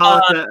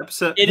Hippolyta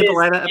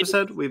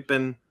episode we've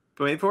been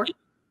waiting for.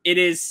 It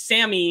is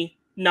Sammy,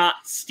 not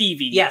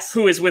Stevie. Yes.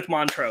 Who is with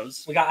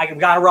Montrose. We got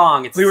it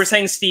wrong. We were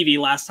saying Stevie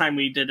last time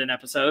we did an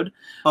episode.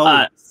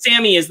 Oh.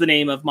 Sammy is the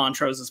name of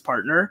Montrose's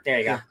partner. There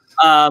you go.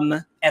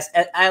 I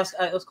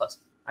was close.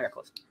 I got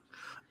close.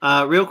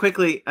 Real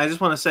quickly, I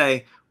just want to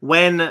say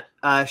when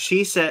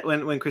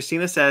when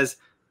Christina says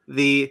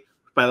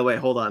by the way,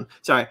 hold on.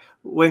 Sorry.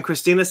 When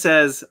Christina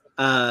says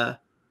that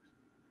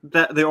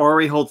the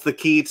orrery holds the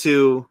key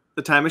to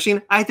the time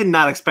machine, I did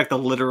not expect a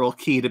literal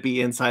key to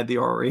be inside the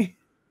orrery.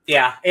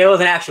 Yeah, it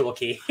was an actual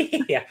key.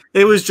 Yeah.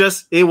 It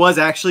was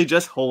actually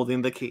just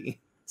holding the key.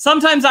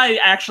 Sometimes I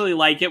actually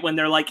like it when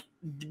they're like,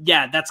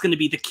 yeah, that's going to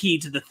be the key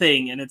to the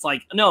thing. And it's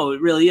like, no,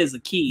 it really is the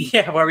key.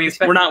 Yeah, what were you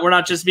expecting? We're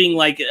not just being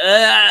like,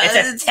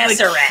 it's a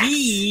tesseract.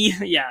 Key.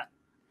 Yeah.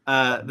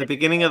 The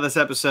beginning of this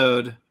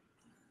episode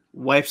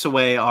wipes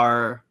away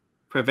our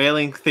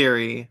prevailing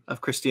theory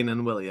of Christina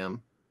and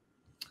William.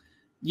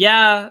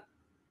 Yeah.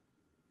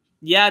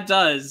 Yeah, it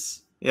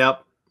does.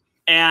 Yep.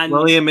 And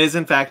William is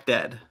in fact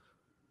dead.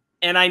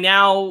 And I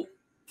now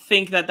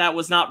think that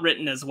was not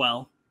written as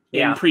well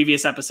in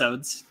previous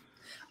episodes.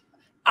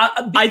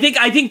 I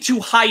think to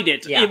hide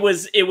it, it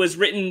was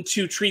written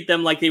to treat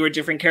them like they were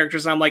different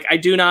characters. And I'm like,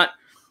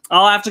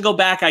 I'll have to go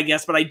back, I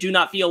guess, but I do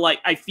not feel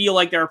like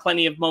there are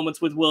plenty of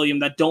moments with William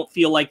that don't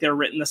feel like they're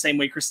written the same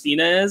way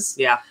Christina is.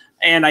 Yeah.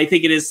 And I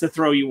think it is to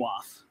throw you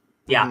off.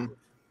 Yeah. Mm-hmm.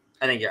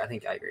 I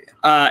think I agree.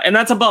 And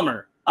that's a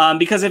bummer.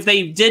 Because if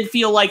they did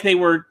feel like they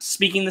were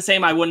speaking the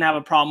same, I wouldn't have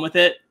a problem with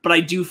it. But I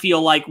do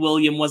feel like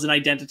William was an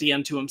identity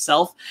unto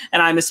himself.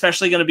 And I'm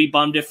especially going to be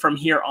bummed if from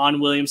here on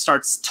William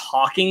starts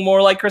talking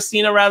more like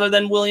Christina rather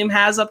than William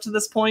has up to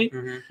this point.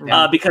 Mm-hmm.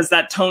 Yeah. Because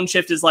that tone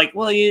shift is like,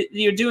 well,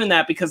 you're doing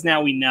that because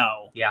now we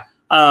know. Yeah.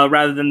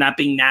 Rather than that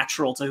being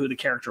natural to who the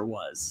character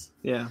was.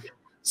 Yeah.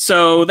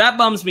 So that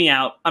bums me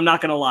out. I'm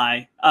not going to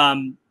lie.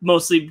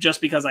 Mostly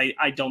just because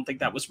I don't think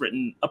that was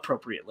written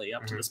appropriately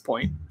up to this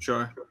point.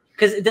 Sure.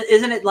 Because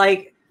isn't it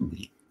like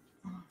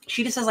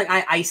she just says like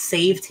I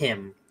saved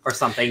him or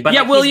something? But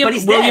yeah, like,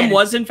 William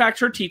was in fact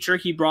her teacher.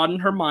 He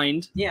broadened her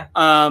mind. Yeah.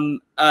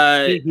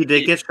 He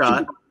did get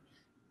shot.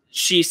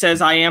 She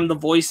says, "I am the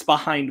voice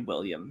behind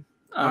William."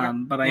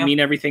 But I mean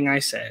everything I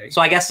say.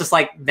 So I guess just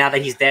like now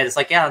that he's dead, it's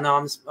like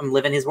I'm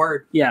living his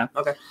word. Yeah.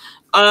 Okay.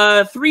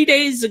 3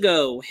 days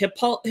ago,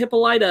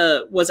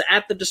 Hippolyta was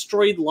at the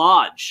destroyed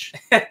lodge.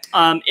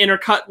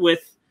 Intercut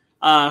with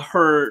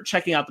her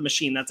checking out the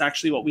machine. That's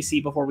actually what we see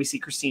before we see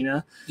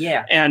Christina.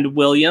 Yeah. And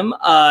William.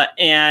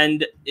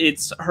 And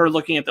it's her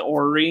looking at the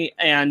orrery.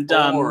 And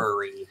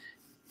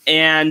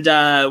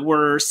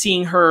we're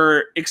seeing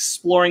her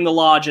exploring the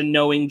lodge and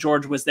knowing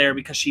George was there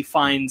because she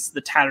finds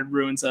the tattered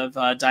ruins of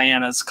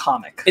Diana's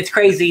comic. It's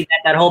crazy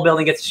that whole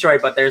building gets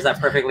destroyed, but there's that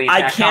perfectly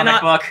intact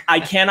comic book.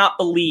 I cannot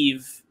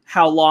believe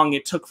how long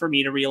it took for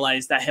me to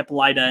realize that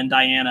Hippolyta and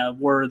Diana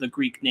were the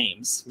Greek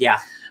names.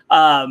 Yeah.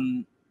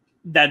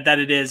 That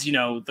it is,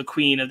 the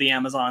queen of the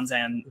Amazons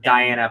and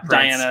Diana.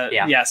 Prince. Diana,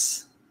 yeah.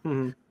 Yes.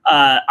 Mm-hmm.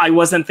 I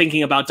wasn't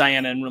thinking about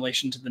Diana in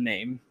relation to the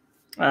name.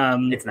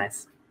 It's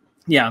nice.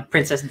 Yeah.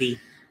 Princess D.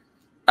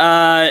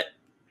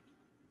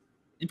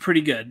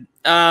 Pretty good.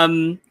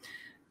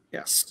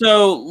 Yeah.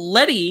 So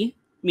Letty,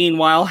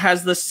 meanwhile,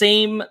 has the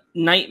same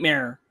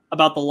nightmare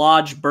about the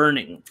lodge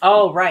burning.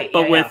 Oh, right.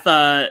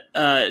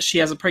 But she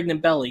has a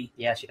pregnant belly.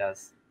 Yeah, she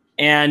does.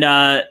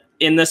 And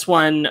in this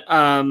one,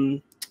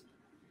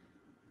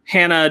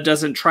 Hannah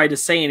doesn't try to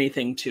say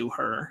anything to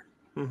her.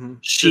 Mm-hmm.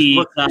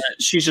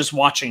 She's just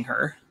watching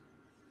her.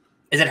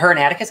 Is it her and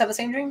Atticus have the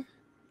same dream?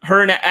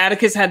 Her and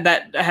Atticus had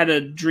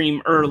a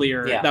dream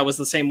earlier. Yeah. That was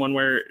the same one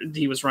where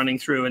he was running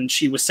through and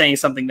she was saying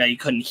something that he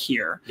couldn't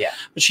hear. Yeah.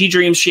 But she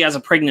dreams she has a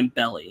pregnant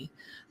belly,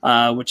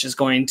 which is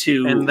going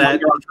to wander on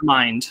her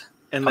mind.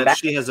 And that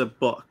she has a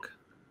book.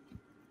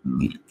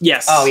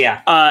 Yes. Oh,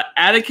 yeah.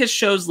 Atticus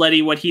shows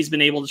Letty what he's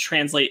been able to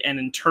translate and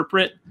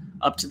interpret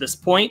up to this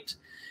point.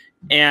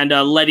 And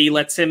Letty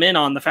lets him in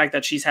on the fact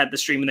that she's had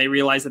this dream, and they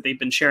realize that they've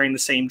been sharing the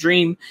same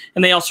dream.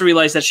 And they also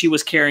realize that she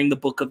was carrying the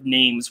book of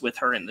names with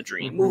her in the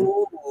dream.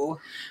 Ooh.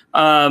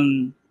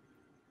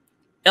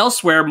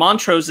 Elsewhere,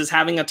 Montrose is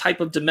having a type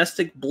of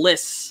domestic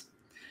bliss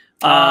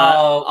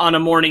on a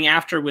morning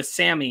after with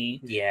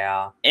Sammy.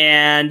 Yeah.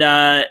 And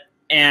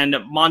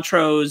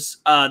Montrose,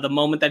 the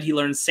moment that he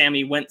learns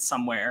Sammy went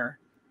somewhere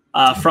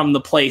from the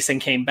place and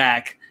came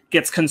back,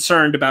 gets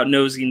concerned about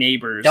nosy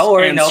neighbors. Don't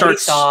worry, and nobody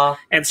saw.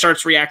 And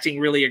starts reacting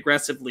really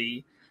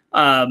aggressively.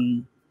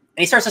 And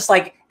he starts just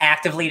like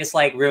actively just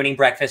like ruining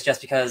breakfast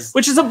just because.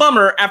 Which is a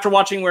bummer after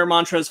watching where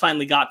Montrose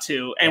finally got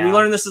to. And we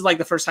learned this is like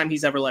the first time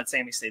he's ever let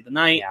Sammy stay the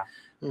night.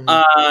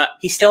 Yeah.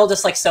 He's still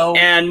just like so.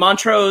 And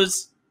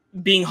Montrose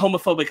being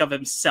homophobic of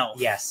himself.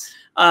 Yes.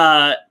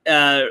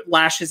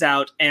 Lashes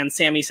out, and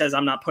Sammy says,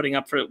 "I'm not putting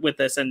up with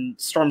this," and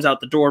storms out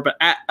the door. But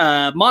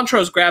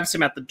Montrose grabs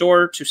him at the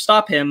door to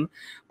stop him.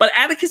 But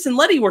Atticus and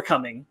Letty were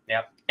coming.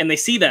 Yep. And they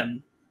see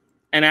them.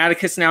 And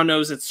Atticus now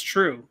knows it's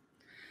true.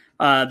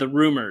 The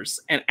rumors.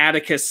 And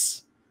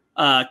Atticus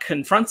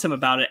confronts him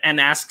about it and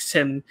asks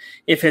him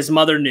if his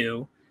mother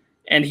knew.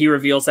 And he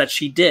reveals that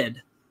she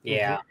did.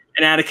 Yeah.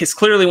 And Atticus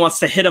clearly wants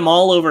to hit him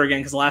all over again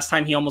because the last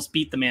time he almost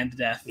beat the man to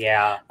death.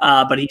 Yeah.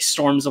 But he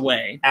storms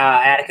away.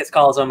 Atticus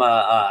calls him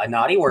a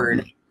naughty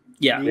word.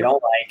 Yeah. We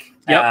don't like.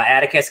 Yep.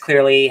 Atticus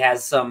clearly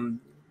has some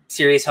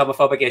serious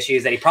homophobic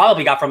issues that he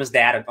probably got from his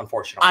dad,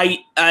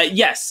 unfortunately.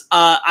 Yes.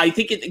 I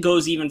think it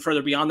goes even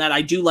further beyond that.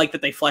 I do like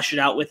that they flesh it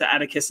out with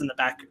Atticus in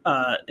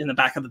the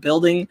back of the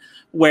building,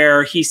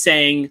 where he's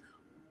saying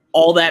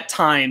all that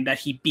time that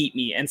he beat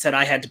me and said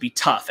I had to be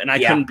tough and I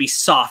couldn't be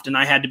soft and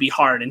I had to be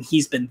hard, and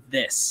he's been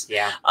this.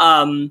 Yeah.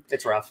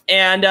 It's rough.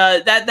 And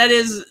that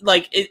is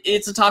like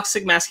it's a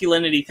toxic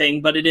masculinity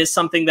thing, but it is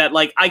something that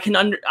like I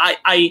can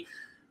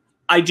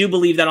I do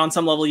believe that on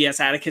some level, yes,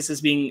 Atticus is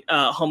being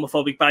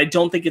homophobic, but I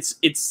don't think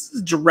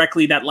it's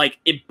directly that like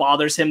it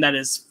bothers him that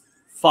his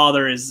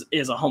father is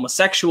a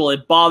homosexual.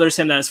 It bothers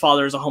him that his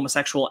father is a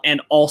homosexual and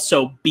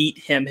also beat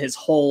him his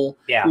whole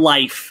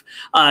life,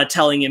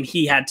 telling him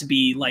he had to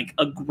be like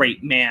a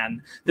great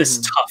man, this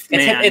tough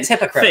man. It's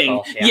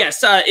hypocritical. Yeah.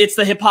 Yes, it's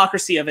the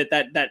hypocrisy of it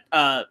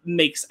that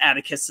makes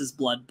Atticus's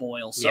blood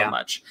boil so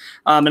much.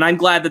 And I'm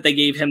glad that they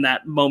gave him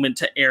that moment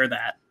to air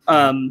that.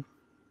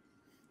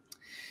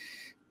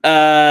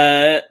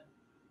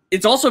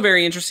 It's also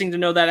very interesting to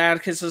know that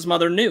Atticus's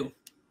mother knew.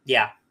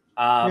 Yeah.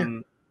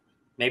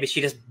 Maybe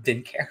she just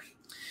didn't care.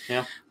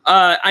 Yeah.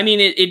 I mean,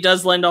 it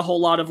does lend a whole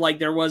lot of like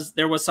there was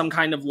some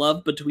kind of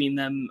love between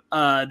them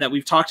that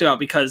we've talked about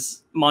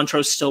because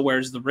Montrose still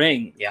wears the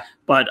ring. Yeah.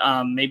 But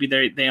maybe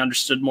they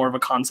understood more of a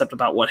concept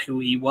about who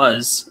he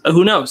was.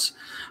 Who knows?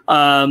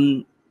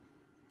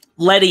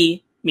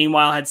 Letty,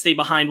 meanwhile, had stayed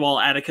behind while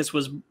Atticus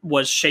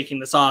was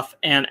shaking this off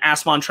and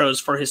asked Montrose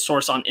for his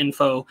source on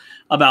info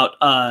about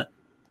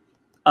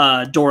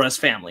Dora's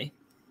family.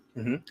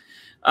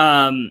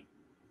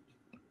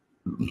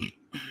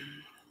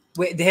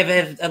 Wait,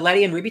 have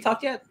Letty and Ruby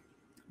talked yet?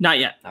 Not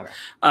yet.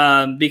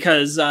 Okay.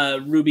 Because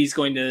Ruby's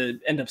going to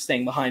end up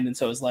staying behind, and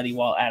so is Letty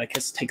while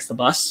Atticus takes the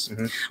bus.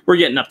 We're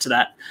getting up to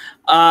that.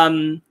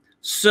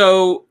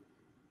 So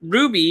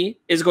Ruby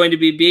is going to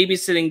be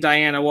babysitting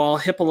Diana while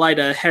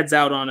Hippolyta heads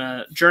out on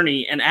a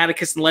journey, and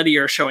Atticus and Letty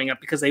are showing up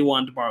because they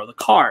wanted to borrow the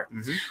car.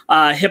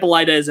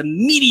 Hippolyta is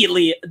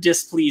immediately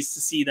displeased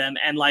to see them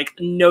and like,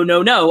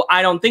 no,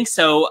 I don't think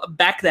so.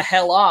 Back the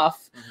hell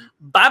off.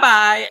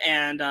 Bye-bye,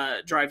 and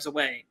drives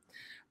away.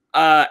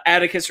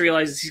 Atticus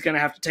realizes he's going to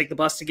have to take the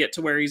bus to get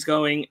to where he's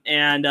going,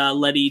 and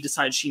Letty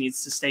decides she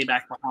needs to stay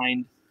back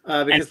behind.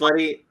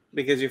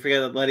 Because you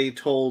forget that Letty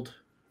told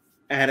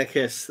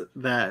Atticus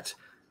that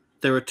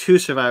there were 2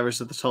 survivors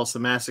of the Tulsa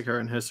massacre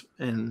in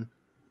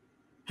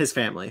his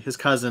family, his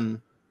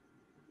cousin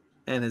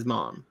and his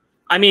mom.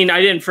 I mean,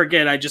 I didn't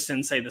forget. I just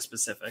didn't say the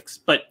specifics.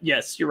 But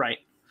yes, you're right.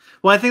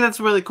 Well, I think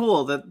that's really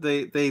cool that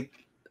they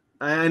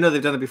I know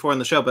they've done it before in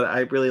the show, but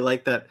I really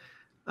like that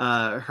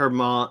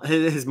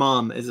his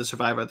mom is a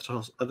survivor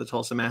of the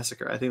Tulsa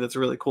massacre. I think that's a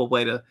really cool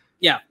way to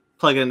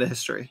plug it into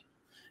history.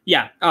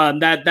 Yeah,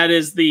 that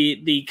is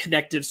the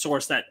connective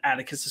source that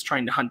Atticus is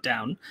trying to hunt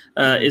down,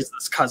 is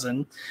this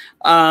cousin.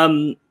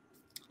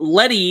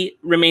 Letty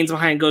remains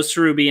behind, goes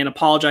to Ruby, and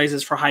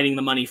apologizes for hiding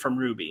the money from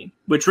Ruby,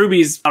 which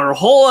Ruby's got a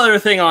whole other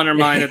thing on her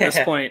mind at this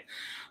point.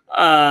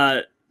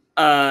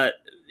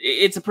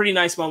 It's a pretty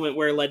nice moment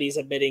where Letty's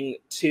admitting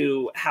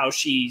to how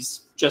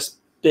she's just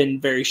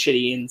been very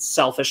shitty and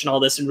selfish and all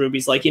this, and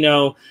Ruby's like,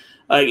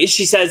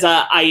 she says,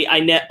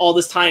 all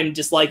this time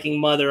disliking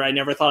Mother, I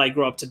never thought I'd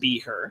grow up to be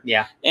her.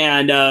 Yeah.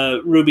 And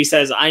Ruby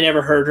says, I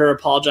never heard her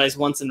apologize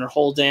once in her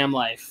whole damn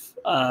life.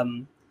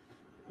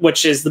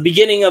 Which is the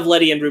beginning of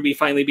Letty and Ruby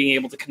finally being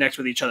able to connect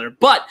with each other.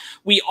 But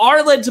we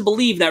are led to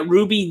believe that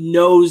Ruby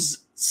knows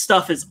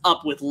stuff is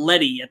up with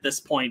Letty at this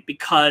point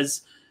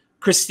because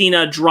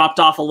Christina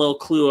dropped off a little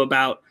clue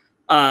about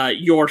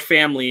your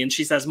family, and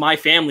she says, my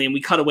family, and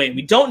we cut away. And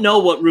we don't know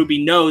what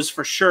Ruby knows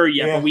for sure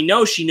yet, but we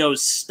know she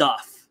knows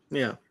stuff.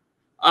 Yeah.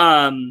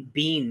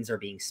 Beans are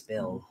being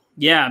spilled.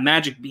 Yeah,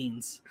 magic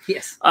beans.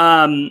 Yes.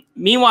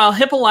 Meanwhile,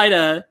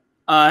 Hippolyta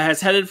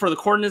has headed for the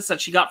coordinates that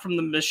she got from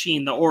the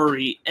machine, the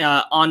orrery,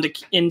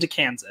 into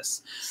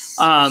Kansas.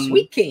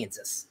 Sweet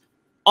Kansas.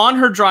 On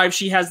her drive,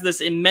 she has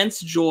this immense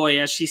joy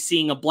as she's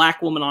seeing a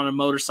black woman on a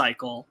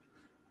motorcycle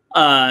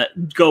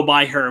go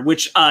by her,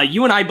 which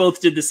you and I both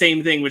did the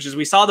same thing, which is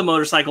we saw the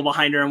motorcycle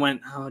behind her and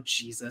went, oh,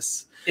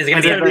 Jesus. Is it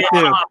going to be a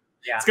cop?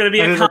 Yeah. It's going to be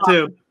a cop.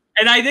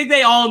 And I think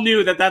they all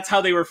knew that that's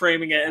how they were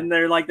framing it. And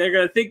they're going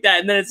to think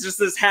that. And then it's just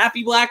this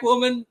happy black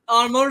woman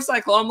on a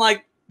motorcycle. I'm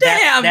like,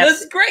 Damn,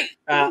 that's great.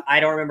 I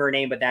don't remember her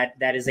name, but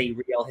that is a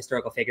real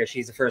historical figure.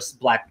 She's the first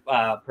Black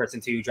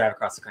person to drive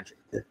across the country.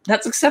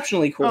 That's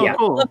exceptionally cool. Oh, Yeah,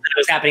 cool. it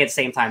was happening at the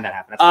same time that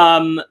happened.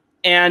 Cool.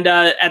 And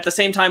at the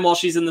same time, while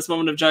she's in this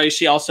moment of joy,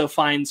 she also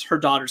finds her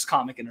daughter's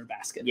comic in her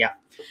basket. Yeah,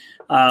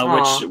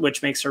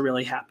 which makes her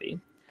really happy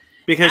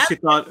because she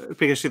thought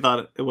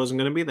it wasn't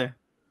going to be there.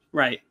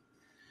 Right.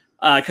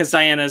 Because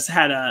Diana's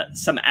had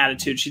some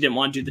attitude. She didn't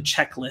want to do the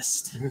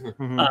checklist.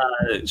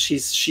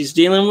 She's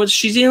dealing with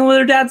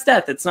her dad's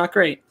death. It's not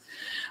great.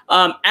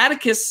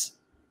 Atticus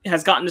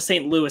has gotten to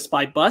St. Louis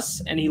by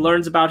bus, and he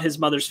learns about his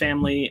mother's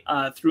family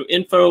through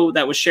info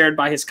that was shared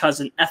by his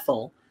cousin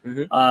Ethel.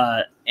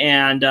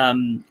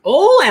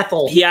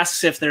 Ethel. He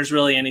asks if there's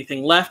really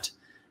anything left,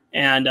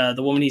 and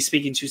the woman he's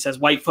speaking to says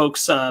white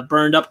folks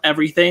burned up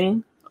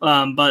everything,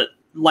 but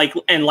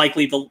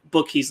likely the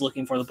book he's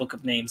looking for, the Book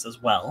of Names,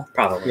 as well.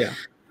 Probably. Yeah.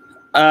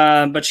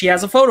 But she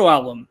has a photo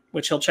album,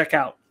 which he'll check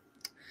out.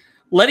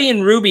 Letty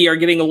and Ruby are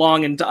getting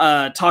along and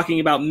talking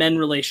about men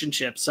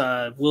relationships,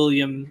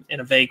 William in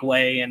a vague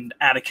way and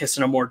Atticus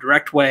in a more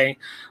direct way,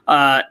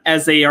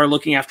 as they are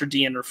looking after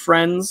Dee and her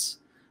friends.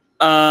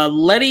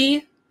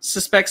 Letty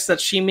suspects that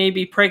she may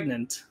be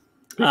pregnant.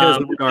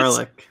 Because of the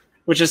garlic.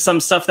 Which is some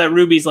stuff that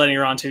Ruby's letting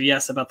her onto,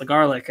 yes, about the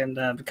garlic, and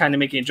kind of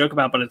making a joke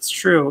about, but it's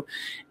true.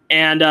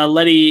 And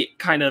Letty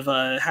kind of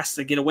has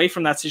to get away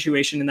from that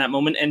situation in that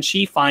moment, and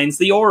she finds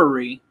the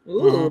orrery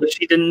that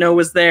she didn't know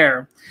was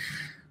there.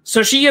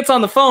 So she gets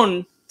on the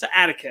phone to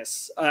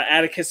Atticus.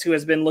 Atticus, who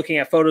has been looking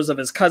at photos of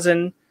his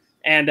cousin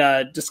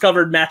and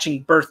discovered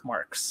matching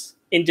birthmarks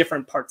in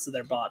different parts of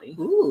their body.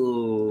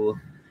 Ooh.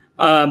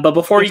 But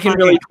before you can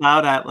really...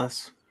 Cloud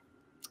Atlas.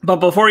 But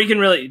before you can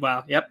really,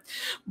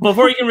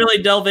 before you can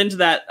really delve into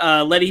that,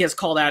 Letty has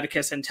called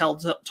Atticus and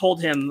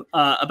told him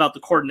about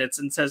the coordinates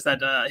and says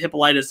that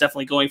Hippolyta is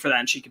definitely going for that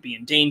and she could be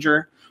in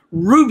danger.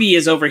 Ruby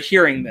is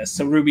overhearing this,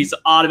 so Ruby's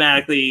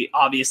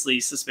obviously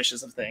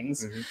suspicious of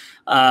things.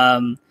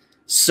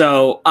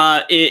 So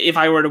if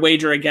I were to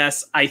wager a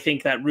guess, I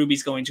think that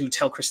Ruby's going to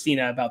tell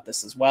Christina about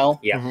this as well.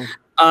 Yeah.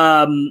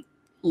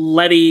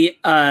 Letty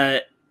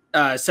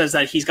says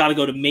that he's got to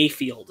go to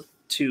Mayfield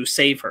to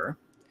save her.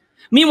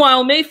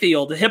 Meanwhile,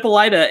 Mayfield,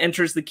 Hippolyta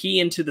enters the key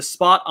into the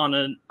spot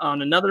on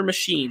another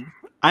machine.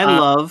 I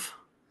love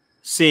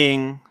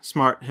seeing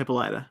smart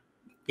Hippolyta.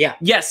 Yeah.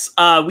 Yes.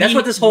 That's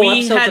what this whole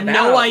episode's about. We had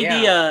no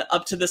idea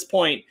up to this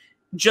point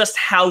just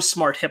how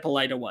smart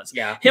Hippolyta was.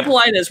 Yeah.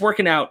 Hippolyta is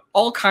working out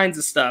all kinds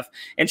of stuff,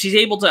 and she's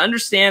able to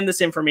understand this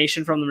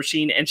information from the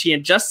machine, and she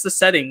adjusts the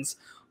settings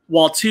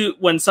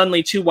when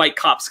suddenly two white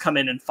cops come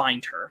in and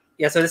find her.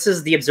 Yeah, so this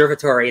is the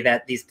observatory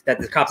that the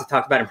cops have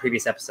talked about in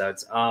previous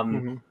episodes.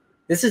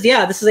 This is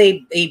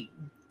a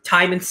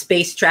time and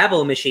space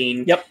travel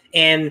machine. Yep.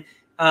 And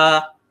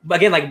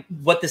again, like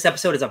what this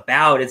episode is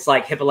about, it's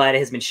like Hippolyta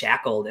has been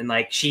shackled and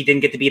like she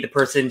didn't get to be the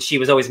person she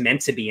was always meant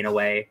to be in a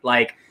way.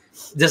 Like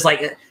just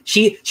like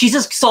she's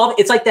just solved.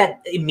 It's like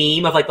that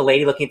meme of like the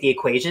lady looking at the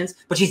equations,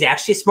 but she's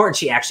actually smart and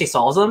she actually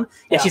solves them.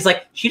 And she's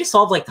like, she just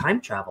solved like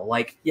time travel.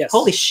 Like,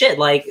 holy shit,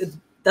 like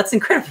that's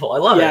incredible. I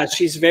love it. Yeah,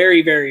 she's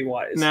very, very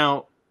wise.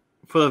 Now,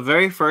 for the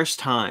very first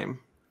time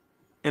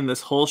in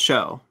this whole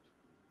show,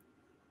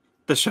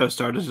 the show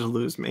started to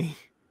lose me.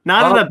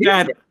 Not in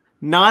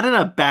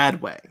a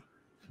bad way.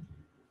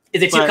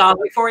 Is it too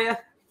complicated for you?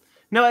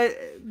 No,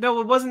 it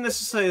wasn't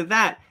necessarily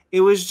that.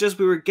 It was just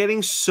we were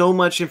getting so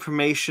much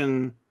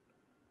information,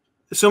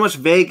 so much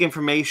vague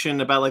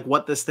information about like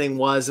what this thing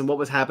was and what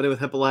was happening with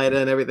Hippolyta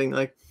and everything.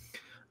 Like,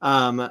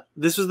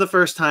 this was the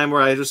first time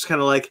where I just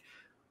kind of like,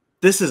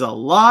 this is a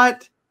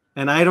lot,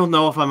 and I don't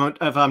know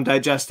if I'm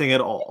digesting it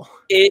all.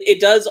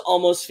 It does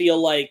almost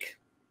feel like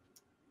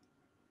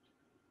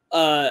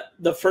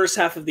the first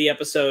half of the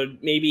episode,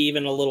 maybe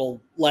even a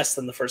little less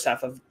than the first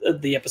half of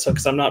the episode,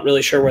 because I'm not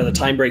really sure where the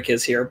time break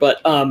is here,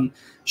 but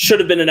should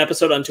have been an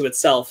episode unto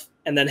itself,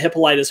 and then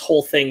Hippolyta's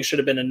whole thing should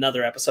have been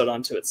another episode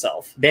unto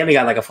itself. Then we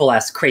got like a full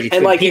ass crazy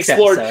and Twin Peaks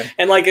episode.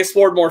 And like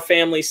explored more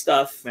family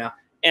stuff,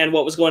 and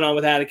what was going on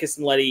with Atticus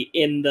and Letty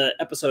in the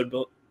episode,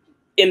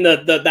 in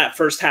that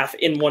first half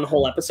in one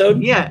whole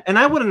episode. Yeah, and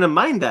I wouldn't have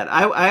minded that.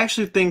 I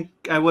actually think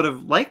I would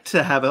have liked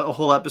to have a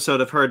whole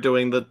episode of her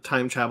doing the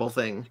time travel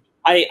thing.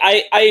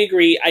 I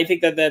agree. I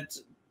think that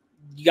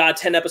you got a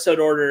 10 episode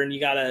order and you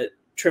got to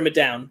trim it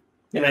down.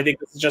 And I think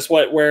this is just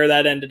where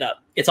that ended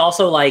up. It's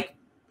also like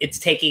it's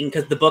taking,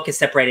 because the book is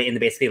separated into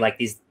basically like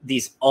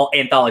these all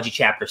anthology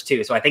chapters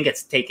too. So I think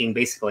it's taking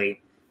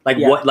basically like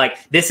what,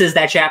 like this is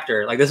that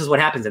chapter. Like this is what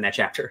happens in that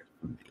chapter.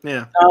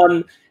 Yeah.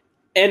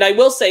 And I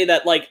will say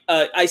that, like,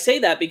 I say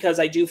that because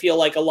I do feel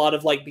like a lot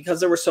of, like,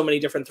 because there were so many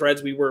different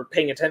threads we were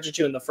paying attention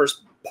to in the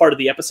first part of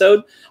the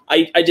episode,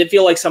 I did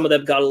feel like some of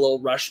them got a little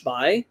rushed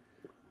by.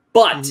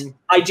 But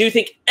I do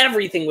think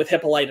everything with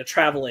Hippolyta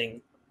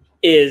traveling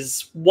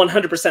is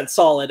 100%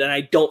 solid, and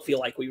I don't feel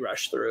like we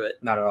rushed through it.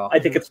 Not at all. I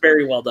think it's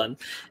very well done.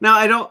 No,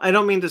 I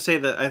don't mean to say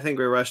that I think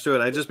we rushed through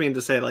it. I just mean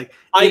to say, like,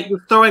 I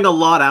was throwing a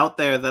lot out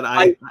there that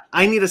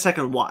I need a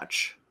second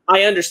watch.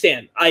 I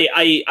understand. I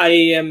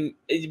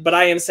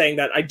am saying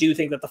that I do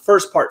think that the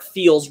first part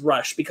feels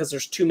rushed because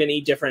there's too many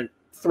different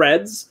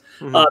threads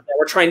that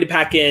we're trying to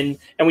pack in,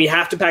 and we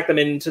have to pack them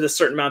into this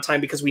certain amount of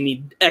time because we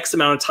need X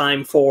amount of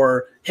time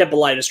for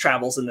Hippolyta's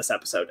travels in this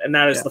episode, and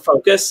that is the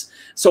focus.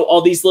 So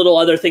all these little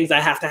other things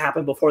that have to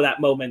happen before that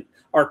moment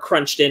are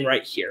crunched in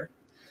right here.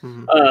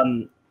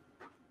 Then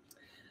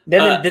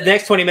the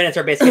next 20 minutes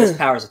are basically his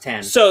powers of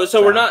 10. So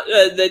we're not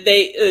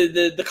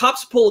the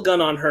cops pull a gun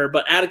on her,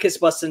 but Atticus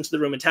busts into the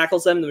room and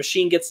tackles them. The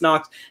machine gets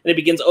knocked, and it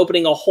begins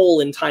opening a hole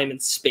in time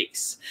and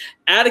space.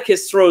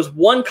 Atticus throws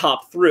one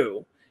cop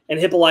through, and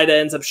Hippolyta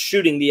ends up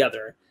shooting the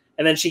other,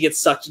 and then she gets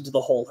sucked into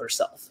the hole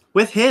herself.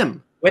 With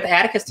him. With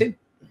Atticus, too.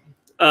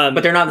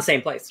 But they're not in the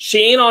same place. She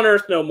ain't on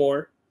Earth no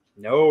more.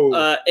 No.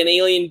 An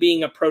alien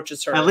being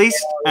approaches her. At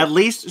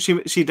least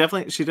she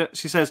definitely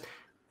she says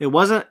it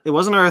wasn't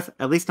Earth,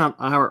 at least not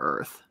our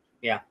Earth.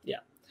 Yeah.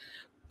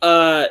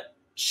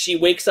 She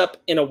wakes up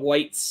in a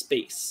white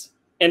space,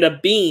 and a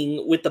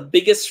being with the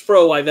biggest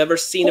fro I've ever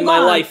seen in my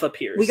life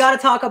appears. We got to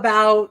talk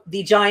about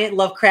the giant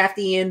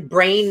Lovecraftian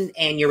brain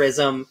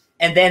aneurysm,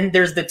 and then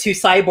there's the two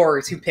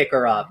cyborgs who pick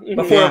her up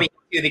before we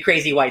do the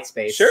crazy white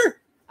space. Sure.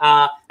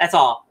 That's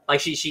all. Like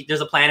she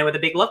there's a planet with a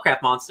big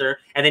Lovecraft monster,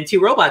 and then two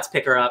robots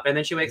pick her up, and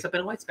then she wakes up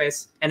in a white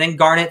space, and then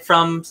Garnet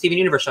from Steven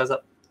Universe shows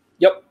up.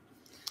 Yep.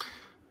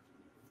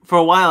 For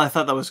a while, I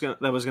thought that was gonna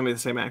be the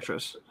same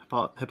actress,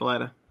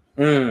 Hippolyta.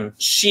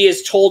 She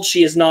is told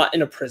she is not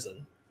in a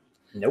prison.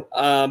 Nope.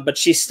 But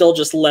she's still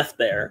just left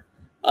there.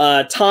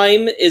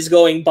 Time is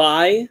going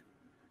by,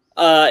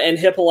 and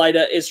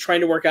Hippolyta is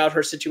trying to work out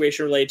her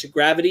situation related to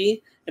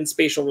gravity and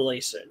spatial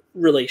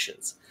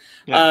relations.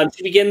 Yeah.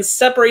 She begins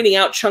separating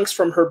out chunks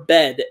from her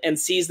bed and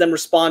sees them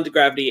respond to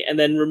gravity, and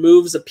then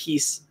removes a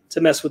piece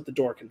to mess with the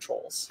door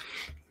controls.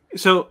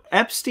 So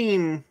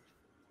Epstein,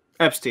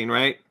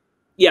 right?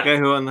 Yeah. The guy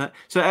who owned that.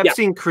 So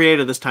Epstein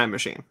created this time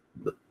machine.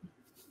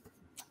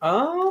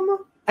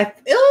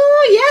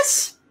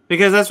 Yes.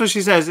 Because that's what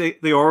she says.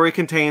 The orrery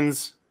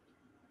contains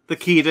the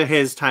key to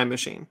his time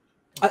machine.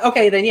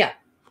 Okay, then yeah.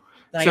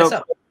 Then I guess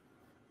so.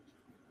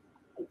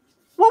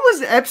 What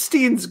was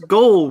Epstein's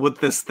goal with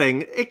this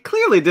thing? It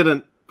clearly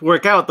didn't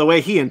work out the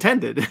way he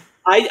intended.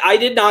 I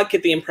did not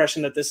get the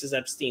impression that this is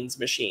Epstein's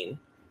machine.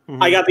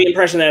 I got the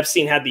impression that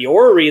Epstein had the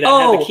orrery that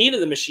had the key to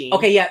the machine.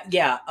 Okay,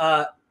 yeah.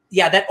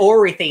 That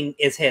orrery thing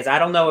is his. I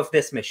don't know if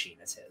this machine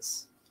is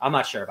his. I'm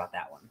not sure about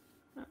that one.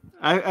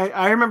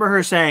 I remember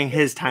her saying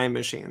his time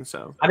machine.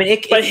 So I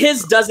mean, but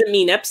his doesn't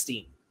mean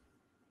Epstein.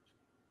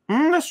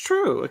 That's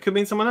true. It could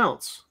mean someone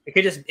else. It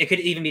could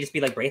even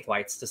be like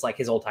Braithwaite's, just like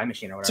his old time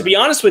machine or whatever. To be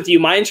honest with you,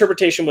 my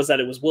interpretation was that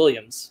it was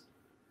Williams.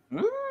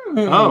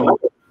 Oh.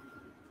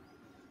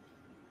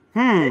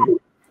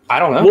 I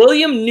don't know.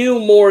 William knew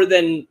more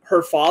than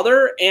her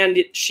father,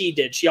 and she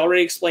did. She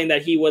already explained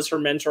that he was her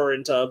mentor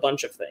into a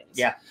bunch of things.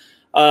 Yeah.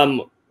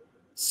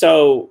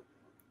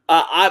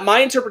 My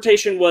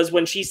interpretation was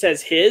when she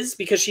says his,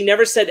 because she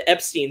never said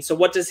Epstein. So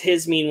what does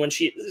his mean when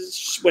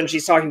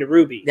she's talking to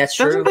Ruby? That's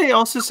true. Doesn't they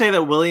also say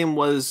that William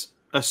was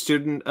a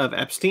student of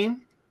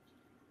Epstein?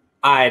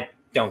 I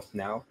don't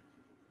know.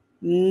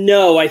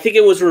 No, I think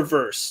it was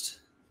reversed,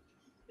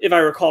 if I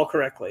recall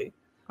correctly.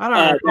 I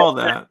don't recall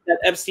that. That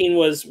Epstein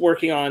was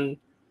working on,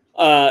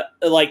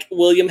 like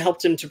William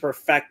helped him to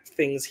perfect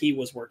things he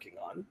was working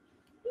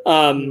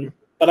on.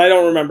 But I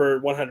don't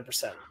remember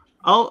 100%.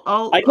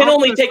 I can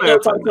only take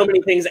notes on so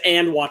many things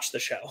and watch the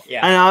show.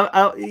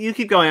 Yeah. You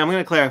keep going. I'm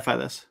going to clarify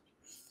this.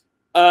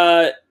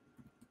 The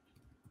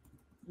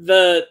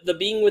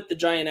being with the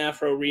giant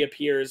afro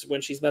reappears when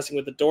she's messing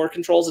with the door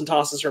controls and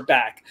tosses her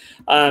back.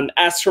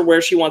 Asks her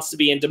where she wants to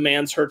be and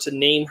demands her to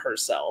name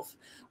herself.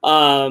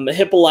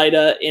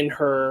 Hippolyta, in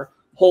her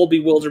whole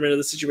bewilderment of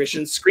the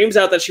situation, screams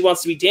out that she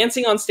wants to be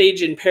dancing on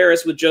stage in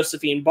Paris with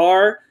Josephine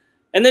Barr,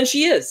 and then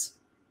she is.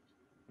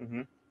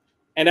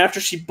 And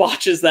after she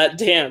botches that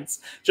dance,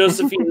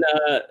 Josephine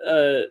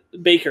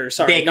Baker,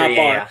 not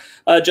Barr.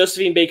 Yeah.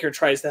 Josephine Baker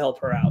tries to help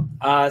her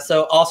out.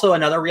 So also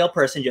another real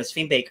person,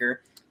 Josephine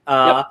Baker.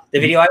 The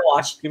video I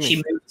watched,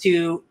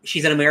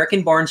 she's an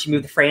American born. She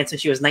moved to France when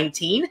she was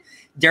 19.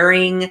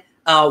 During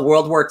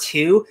World War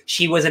II,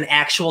 she was an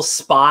actual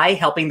spy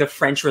helping the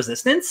French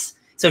resistance.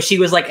 So she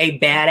was like a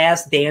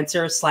badass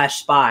dancer /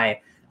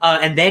 spy.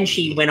 And then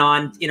she went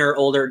on in her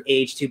older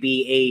age to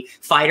be a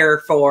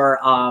fighter for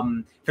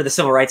the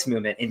civil rights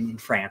movement in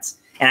France.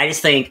 And I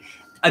just think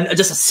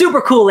just a super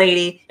cool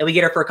lady, and we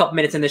get her for a couple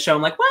minutes in the show.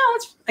 I'm like, well,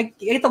 I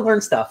get to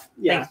learn stuff.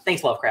 Yeah.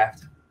 Thanks,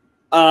 Lovecraft.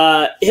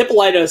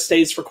 Hippolyta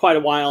stays for quite a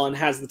while and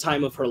has the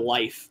time of her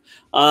life,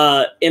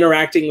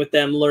 interacting with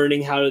them,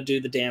 learning how to do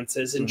the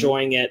dances,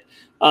 enjoying it.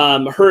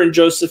 Her and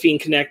Josephine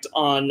connect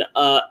on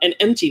an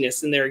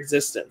emptiness in their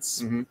existence.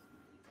 And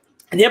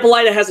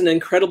Hippolyta has an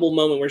incredible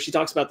moment where she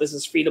talks about this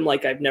as freedom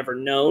like I've never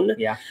known.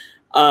 Yeah.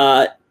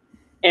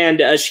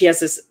 And she has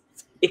this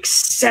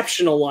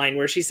exceptional line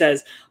where she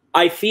says,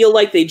 I feel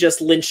like they just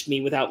lynched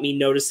me without me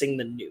noticing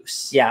the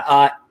noose.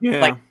 Yeah.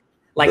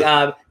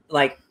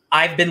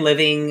 I've been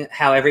living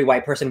how every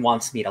white person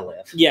wants me to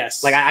live.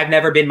 Yes. Like I've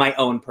never been my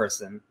own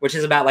person, which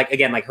is about like,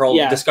 again, like her whole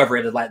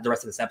discovery of the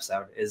rest of this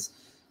episode is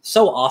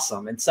so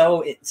awesome and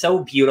so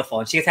beautiful.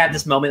 And she has had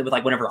this moment with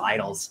like one of her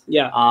idols.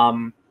 Yeah.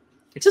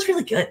 It's just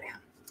really good, man.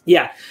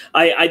 Yeah.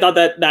 I thought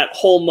that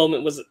whole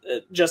moment was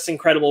just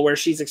incredible where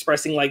she's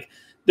expressing like,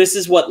 this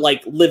is what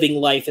like living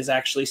life is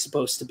actually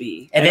supposed to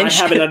be. And then I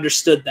haven't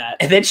understood that.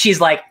 And then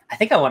she's like, I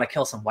think I want to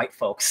kill some white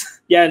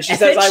folks. Yeah. And she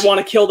says, I want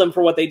to kill them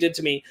for what they did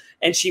to me.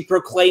 And she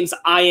proclaims,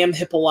 I am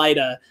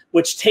Hippolyta,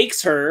 which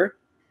takes her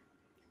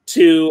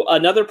to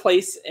another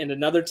place and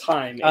another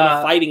time in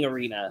a fighting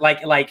arena.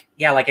 Like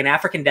an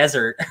African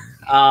desert,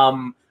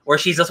 where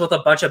she's just with a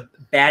bunch of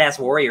badass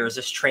warriors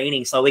just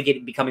training, slowly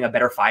becoming a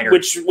better fighter.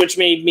 Which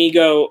made me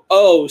go,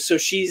 oh, so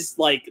she's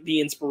like the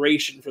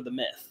inspiration for the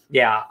myth.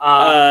 Yeah.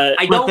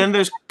 But then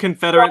there's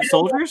Confederate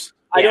soldiers?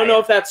 I don't know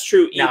if that's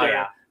true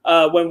either.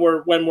 No, when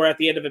we're at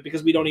the end of it,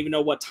 because we don't even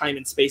know what time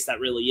and space that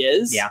really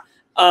is. Yeah.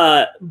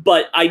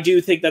 But I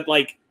do think that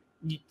like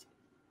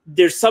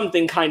there's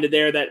something kind of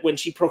there that when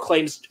she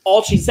proclaims,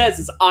 all she says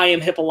is "I am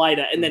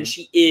Hippolyta," and then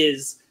she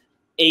is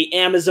a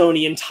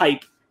Amazonian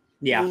type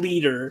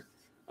leader.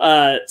 Who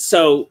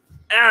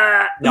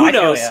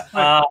knows?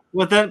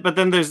 But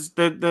then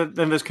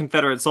there's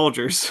Confederate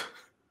soldiers.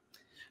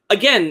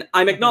 Again,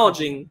 I'm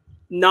acknowledging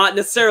not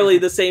necessarily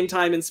the same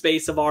time and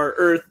space of our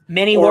Earth,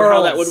 many or worlds,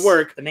 how that would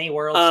work. The many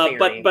worlds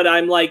theory. But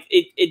I'm like,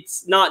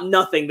 it's not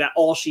nothing that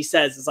all she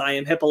says is "I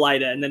am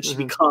Hippolyta," and then she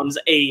becomes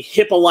a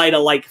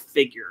Hippolyta-like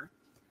figure,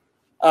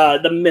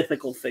 the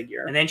mythical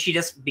figure. And then she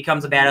just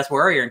becomes a badass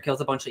warrior and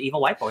kills a bunch of evil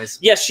white boys.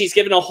 Yes, she's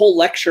given a whole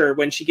lecture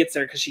when she gets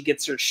there because she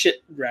gets her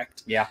shit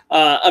wrecked. Yeah.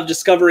 Of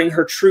discovering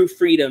her true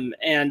freedom,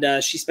 and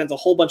she spends a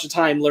whole bunch of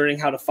time learning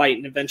how to fight,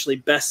 and eventually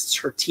bests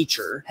her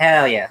teacher.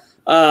 Hell yeah.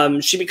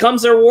 She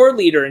becomes their war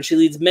leader, and she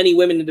leads many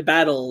women into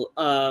battle,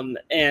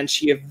 and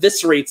she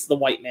eviscerates the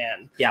white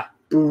man. Yeah.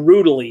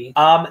 Brutally.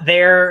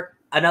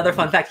 Another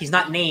fun fact, he's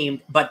not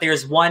named, but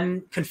there's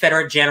one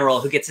Confederate general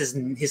who gets his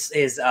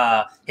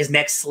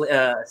neck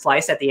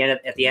sliced at the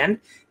end.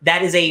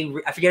 That is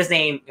I forget his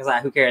name,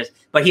 because who cares,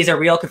 but he's a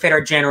real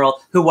Confederate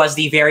general who was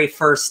the very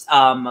first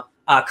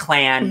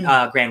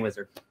clan Grand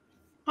Wizard.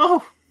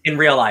 Oh. In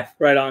real life.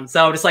 Right on.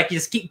 So just like, you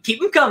just keep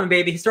them coming,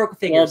 baby. Historical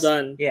figures. Well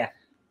done. Yeah.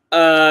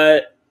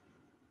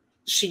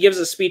 She gives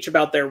a speech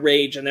about their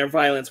rage and their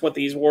violence, what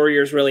these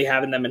warriors really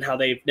have in them, and how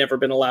they've never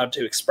been allowed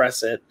to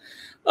express it.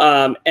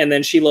 And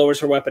then she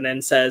lowers her weapon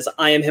and says,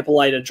 "I am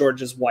Hippolyta,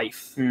 George's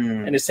wife,"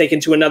 and is taken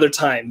to another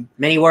time,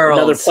 many worlds,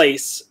 another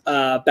place,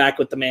 back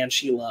with the man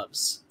she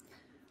loves.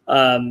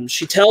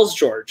 She tells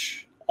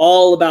George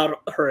all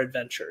about her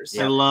adventures.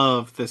 I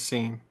love this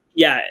scene.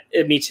 Yeah,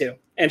 me too.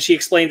 And she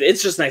explains,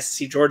 it's just nice to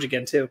see George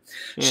again, too.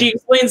 Yeah. She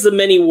explains the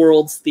many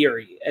worlds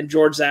theory, and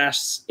George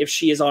asks if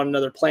she is on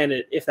another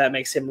planet, if that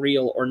makes him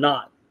real or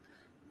not.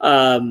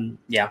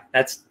 Yeah,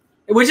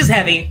 which is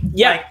heavy.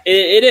 Yeah, like,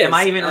 it is. Am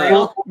I even real?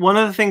 Well, one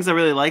of the things I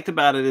really liked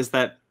about it is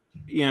that,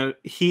 you know,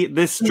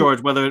 this George,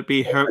 whether it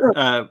be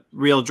her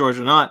real George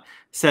or not,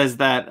 says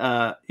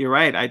that you're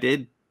right. I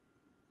did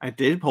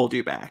hold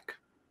you back.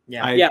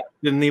 Yeah, I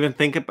didn't even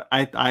think about.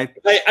 I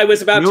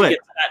was about to get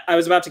to that. I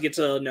was about to get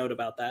to a note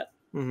about that.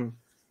 Mm-hmm.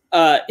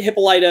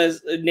 Hippolyta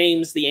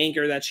names the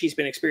anger that she's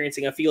been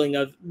experiencing a feeling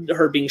of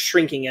her being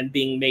shrinking and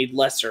being made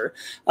lesser.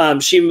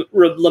 She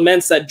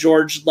laments that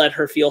George let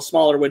her feel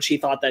smaller when she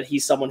thought that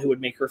he's someone who would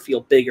make her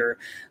feel bigger.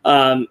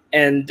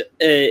 And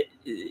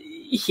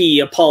he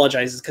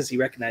apologizes because he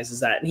recognizes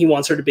that, and he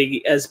wants her to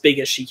be as big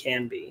as she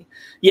can be.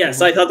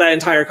 Yes, I thought that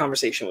entire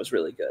conversation was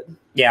really good.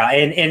 Yeah,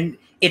 and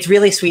it's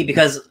really sweet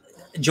because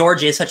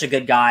George is such a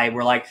good guy.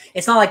 We're like,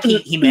 it's not like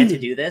he meant to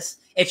do this.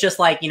 It's just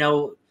like, you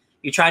know,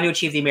 you're trying to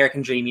achieve the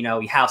American dream, you know,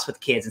 you house with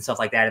kids and stuff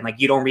like that. And like,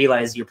 you don't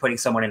realize you're putting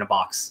someone in a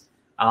box.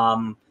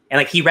 And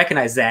like, he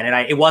recognized that.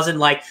 And it wasn't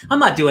like, I'm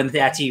not doing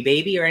that to you,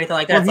 baby, or anything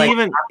like that.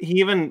 Well, he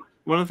even,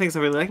 one of the things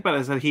I really like about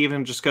it is that he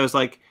even just goes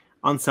like,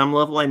 on some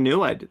level, I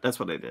knew I did. That's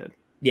what I did.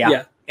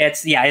 Yeah.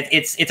 It's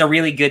a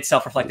really good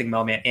self-reflecting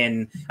moment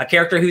in a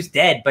character who's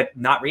dead, but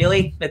not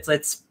really.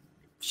 It's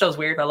show's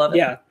weird. I love it.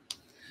 Yeah.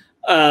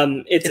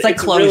 It's like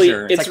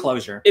closure. It's like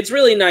closure. It's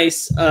really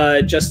nice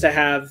just to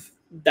have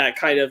that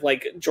kind of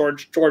like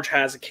George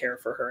has a care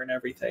for her and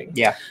everything.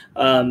 Yeah.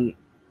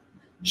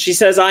 She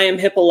says, "I am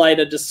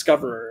Hippolyta,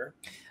 discoverer."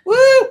 Woo!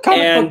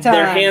 And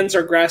their hands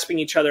are grasping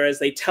each other as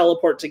they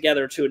teleport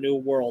together to a new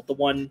world, the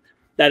one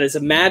that is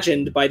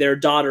imagined by their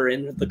daughter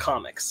in the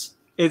comics.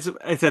 It's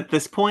at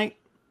this point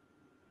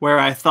where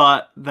I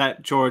thought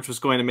that George was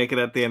going to make it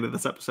at the end of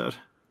this episode.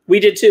 We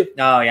did too.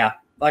 Oh yeah.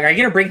 Like, are you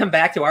gonna bring him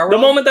back to our world?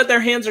 The moment that their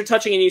hands are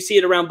touching and you see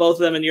it around both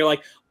of them, and you're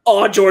like,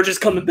 "Oh, George is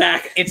coming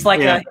back." It's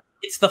like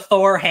it's the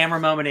Thor hammer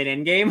moment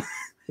in Endgame.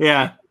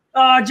 Yeah.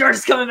 Oh, George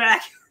is coming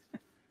back.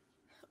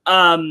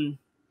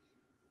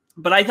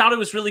 But I thought it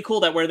was really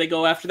cool that where they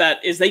go after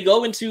that is they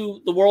go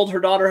into the world her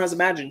daughter has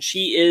imagined.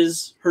 She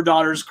is her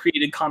daughter's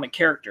created comic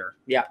character.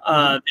 Yeah.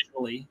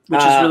 Visually, which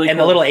is really and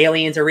cool. The little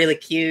aliens are really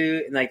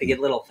cute, and like they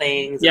get little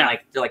things. Yeah. And,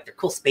 they're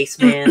cool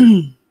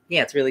spacemen.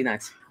 Yeah, it's really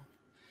nice.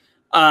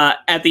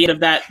 At the end of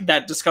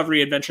that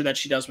discovery adventure that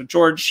she does with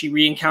George, she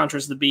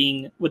re-encounters the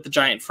being with the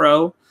giant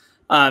fro.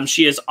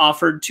 She is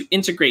offered to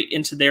integrate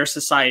into their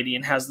society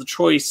and has the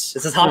choice.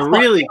 This is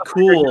really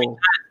cool.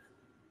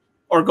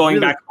 Or going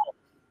back home.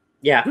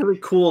 Yeah. Really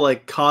cool,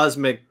 like,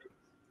 cosmic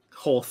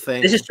whole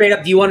thing. This is straight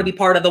up, do you want to be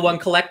part of the one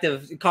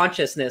collective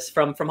consciousness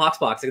from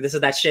Hoxbox? Like, this is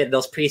that shit.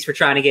 Those priests were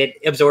trying to get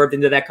absorbed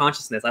into that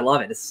consciousness. I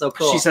love it. It's so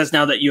cool. She says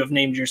now that you have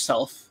named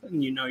yourself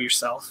and you know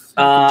yourself, you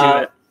can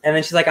do it. And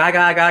then she's like, I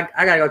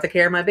gotta go take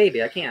care of my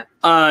baby. I can't.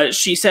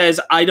 She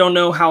says, I don't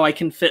know how I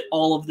can fit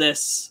all of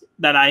this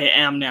that I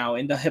am now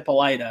into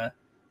Hippolyta,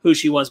 who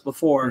she was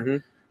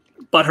before,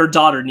 but her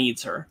daughter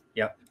needs her.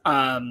 Yep.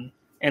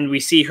 And we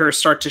see her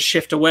start to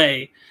shift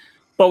away.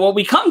 But what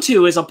we come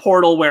to is a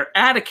portal where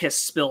Atticus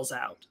spills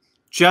out.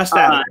 Just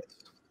Atticus.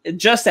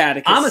 Just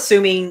Atticus. I'm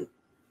assuming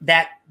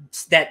that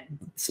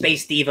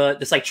space diva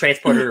just like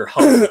transported her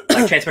home,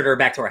 like transported her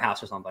back to her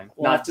house or something.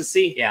 We'll have to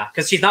see. Yeah,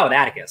 because she's not with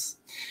Atticus.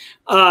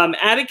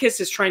 Atticus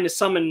is trying to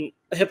summon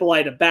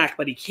Hippolyta back,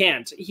 but he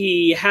can't.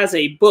 He has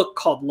a book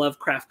called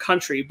Lovecraft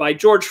Country by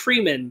George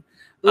Freeman,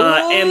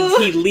 and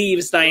he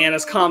leaves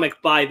Diana's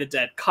comic by the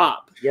dead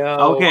cop. Yo.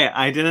 Okay,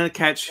 I didn't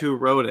catch who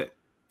wrote it.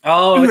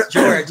 Oh, it's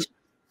George.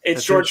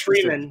 It's George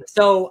Freeman.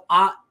 So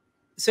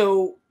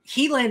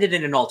he landed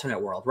in an alternate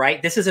world,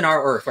 right? This isn't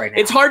our Earth right now.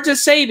 It's hard to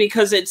say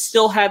because it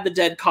still had the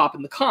dead cop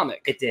in the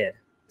comic. It did.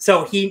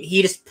 So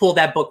he just pulled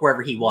that book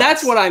wherever he was.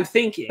 That's what I'm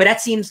thinking. But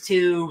that seems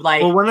to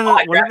like one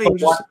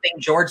thing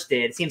George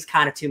did. It seems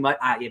kind of too much.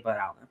 But I don't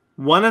know.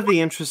 One of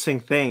the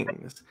interesting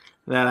things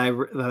that I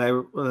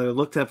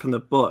looked at from the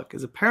book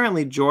is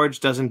apparently George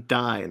doesn't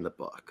die in the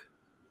book.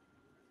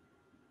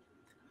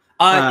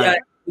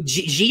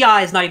 GI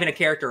is not even a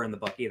character in the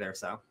book either.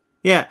 So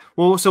yeah,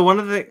 well, so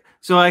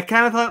I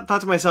kind of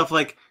thought to myself,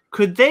 like,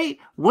 would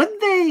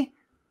they?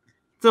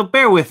 So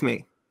bear with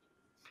me.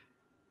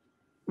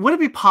 Would it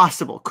be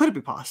possible? Could it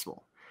be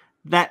possible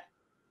that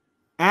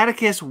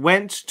Atticus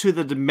went to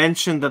the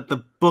dimension that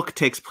the book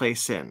takes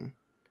place in,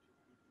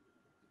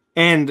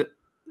 and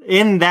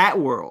in that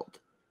world,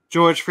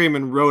 George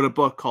Freeman wrote a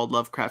book called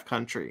Lovecraft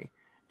Country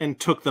and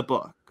took the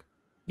book?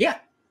 Yeah.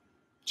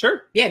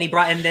 Sure. Yeah, and he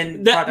brought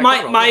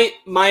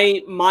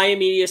my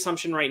immediate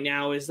assumption right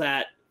now is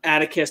that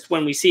Atticus,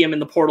 when we see him in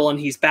the portal and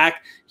he's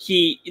back,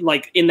 he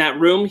like in that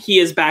room, he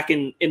is back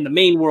in the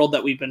main world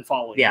that we've been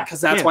following. Yeah,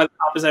 because that's why the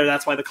cop is there.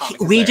 That's why the comic.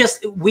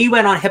 We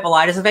went on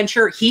Hippolyta's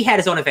adventure. He had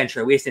his own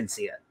adventure. We just didn't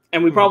see it,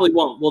 and we probably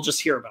won't. We'll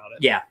just hear about it.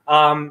 Yeah.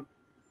 I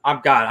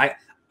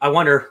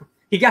wonder.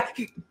 He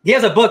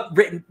has a book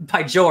written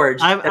by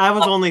George. I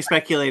was only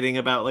speculating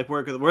about like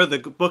where the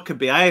book could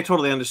be. I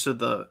totally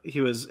understood he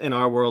was in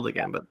our world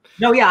again, but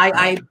no, yeah,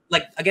 I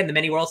like again the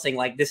many worlds thing.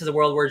 Like this is a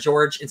world where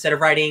George, instead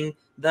of writing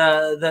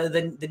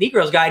the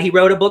Negroes Guide, he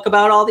wrote a book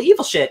about all the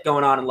evil shit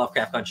going on in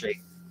Lovecraft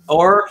Country,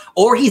 or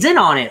he's in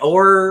on it,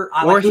 or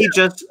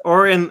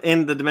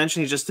in the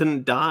dimension he just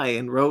didn't die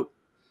and wrote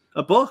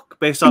a book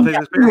based off his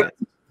experience.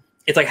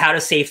 It's like how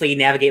to safely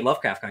navigate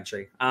Lovecraft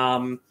Country.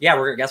 I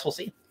guess we'll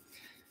see.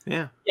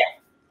 Yeah.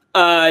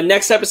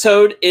 Next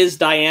episode is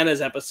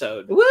Diana's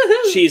episode.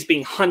 Woohoo! She's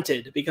being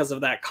hunted because of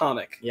that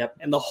comic. Yep.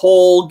 And the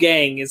whole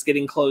gang is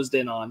getting closed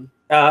in on.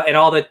 And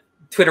all the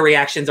Twitter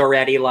reactions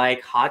already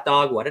like, hot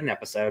dog, what an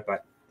episode,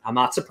 but I'm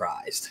not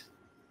surprised.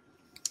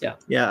 Yeah.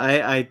 Yeah,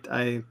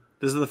 I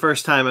this is the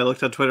first time I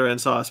looked on Twitter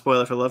and saw a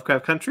spoiler for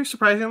Lovecraft Country,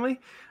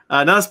 surprisingly.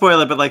 Not a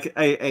spoiler, but like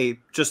a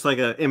just like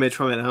an image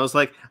from it. And I was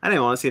like, I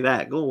didn't want to see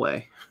that. Go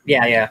away.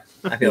 Yeah.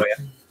 I feel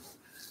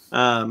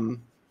you.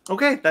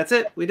 Okay, that's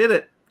it. We did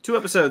it. 2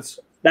 episodes.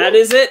 That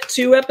is it.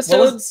 2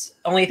 episodes.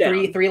 Only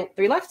three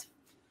left?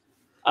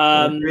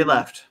 3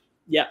 left.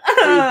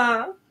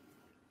 Yeah.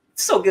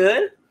 So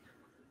good.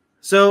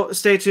 So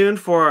stay tuned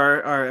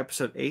for our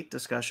episode 8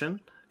 discussion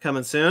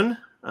coming soon.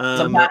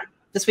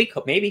 This week,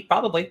 maybe,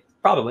 probably.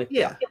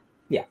 Yeah.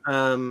 Yeah.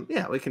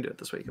 We can do it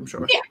this week, I'm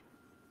sure. Yeah.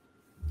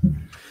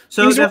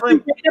 So these definitely are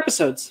great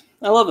episodes.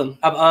 I love them.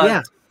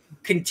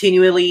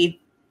 Continually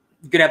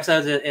good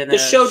episodes. The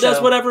show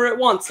does whatever it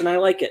wants, and I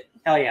like it.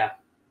 Hell yeah.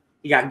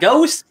 You got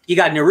Ghost, you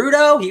got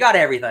Naruto, you got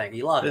everything.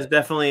 You love it. It's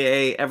definitely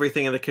a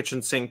everything in the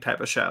kitchen sink type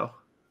of show.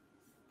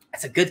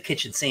 It's a good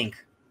kitchen sink.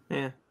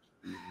 Yeah.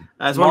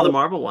 It's one of the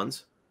Marvel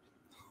ones.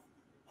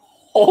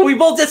 Oh, we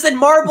both just said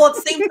Marvel at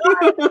the same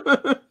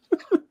time.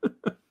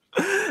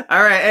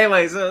 All right.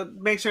 Anyway, so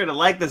make sure to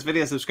like this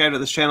video, subscribe to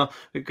this channel.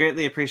 We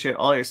greatly appreciate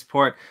all your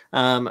support.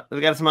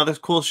 We got some other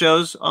cool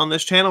shows on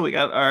this channel. We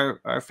got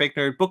our Fake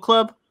Nerd Book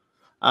Club,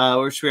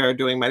 which we are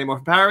doing Mighty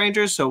Morphin Power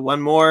Rangers. So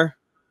one more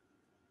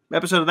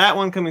episode of that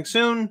one coming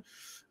soon.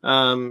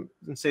 And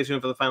stay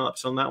tuned for the final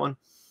episode on that one.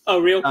 Oh,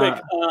 real quick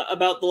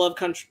about the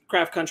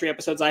Lovecraft Country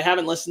episodes. I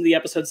haven't listened to the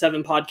episode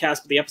 7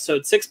 podcast, but the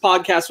episode 6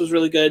 podcast was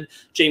really good.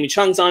 Jamie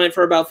Chung's on it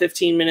for about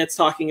 15 minutes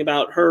talking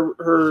about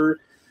her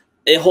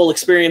whole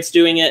experience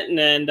doing it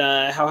and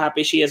how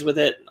happy she is with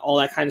it, all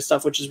that kind of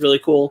stuff, which is really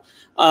cool.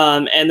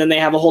 And then they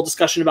have a whole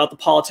discussion about the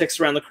politics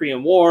around the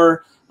Korean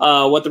War.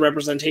 what the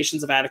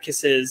representations of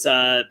Atticus's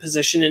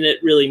position in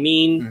it really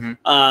mean,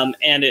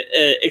 and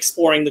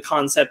exploring the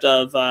concept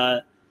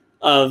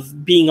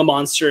of being a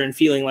monster and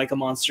feeling like a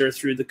monster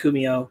through the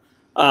Kumio.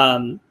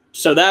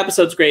 So that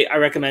episode's great. I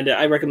recommend it.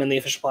 I recommend the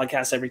official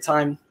podcast every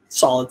time.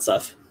 Solid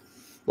stuff.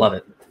 Love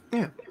it.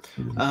 Yeah.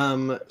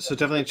 So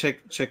definitely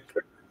check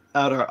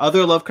out our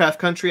other Lovecraft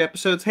Country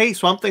episodes. Hey,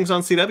 Swamp Thing's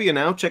on CW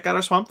now. Check out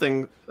our Swamp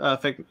Thing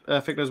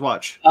Fake News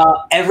watch.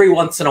 Every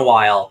once in a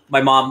while,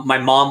 my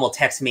mom will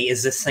text me,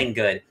 "Is this thing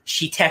good?"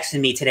 She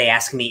texted me today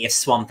asking me if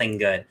Swamp Thing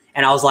good,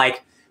 and I was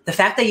like, the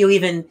fact that you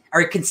even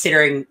are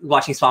considering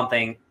watching Swamp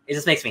Thing, it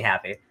just makes me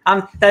happy.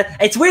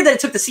 It's weird that it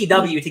took the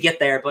CW to get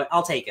there, but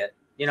I'll take it.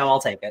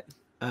 I'll take it.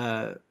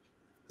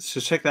 So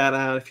check that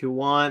out if you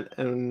want.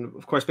 And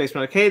of course,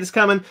 Basement Arcade is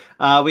coming.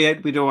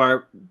 We do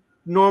our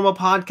normal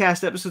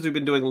podcast episodes. We've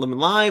been doing them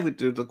live. We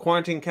do the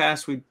quarantine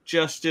cast. We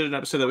just did an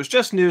episode that was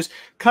just news.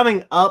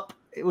 Coming up,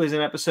 it was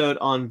an episode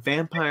on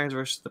Vampires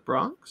versus the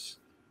Bronx.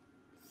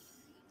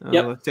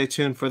 Stay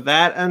tuned for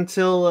that.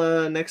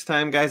 Until next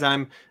time, guys,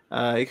 you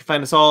can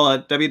find us all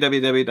at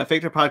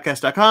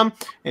www.fakenerdpodcast.com,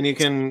 and you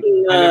can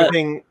find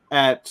everything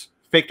at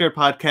FakeNerd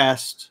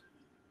Podcast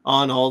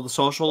on all the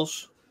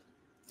socials.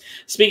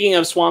 Speaking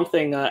of Swamp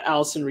Thing,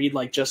 Allison Reed,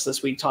 just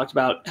this week, talked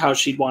about how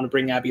she'd want to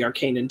bring Abby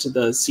Arcane into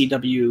the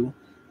CW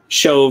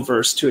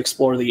showverse to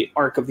explore the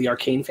arc of the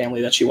Arcane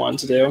family that she wanted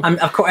to do.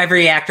 Of course,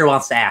 every actor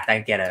wants to act. I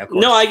get it. Of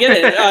course. No, I get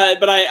it.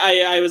 But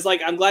I was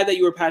like, I'm glad that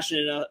you were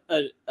passionate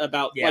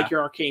about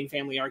your Arcane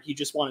family arc. You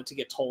just wanted to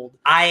get told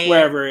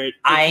wherever it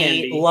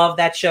can be. I love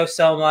that show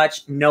so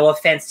much. No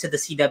offense to the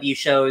CW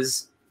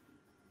shows.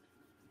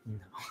 No,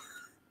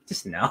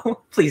 just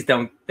no. Please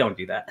don't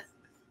do that.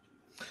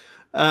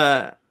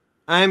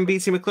 I'm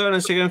BT McClure on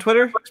Instagram and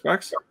Twitter.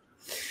 Sparkz.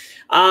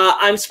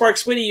 I'm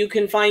Sparkz Witty. You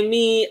can find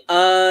me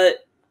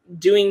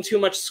doing too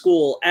much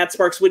school at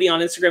Sparkz Witty on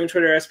Instagram and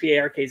Twitter.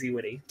 SPARKZ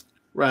Witty.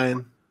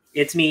 Ryan.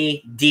 It's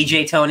me,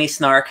 DJ Tony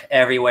Snark,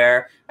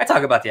 everywhere. I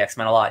talk about the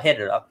X-Men a lot. Hit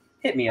it up.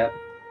 Hit me up.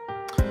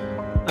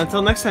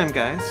 Until next time,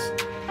 guys.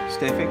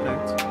 Stay fake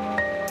nerds.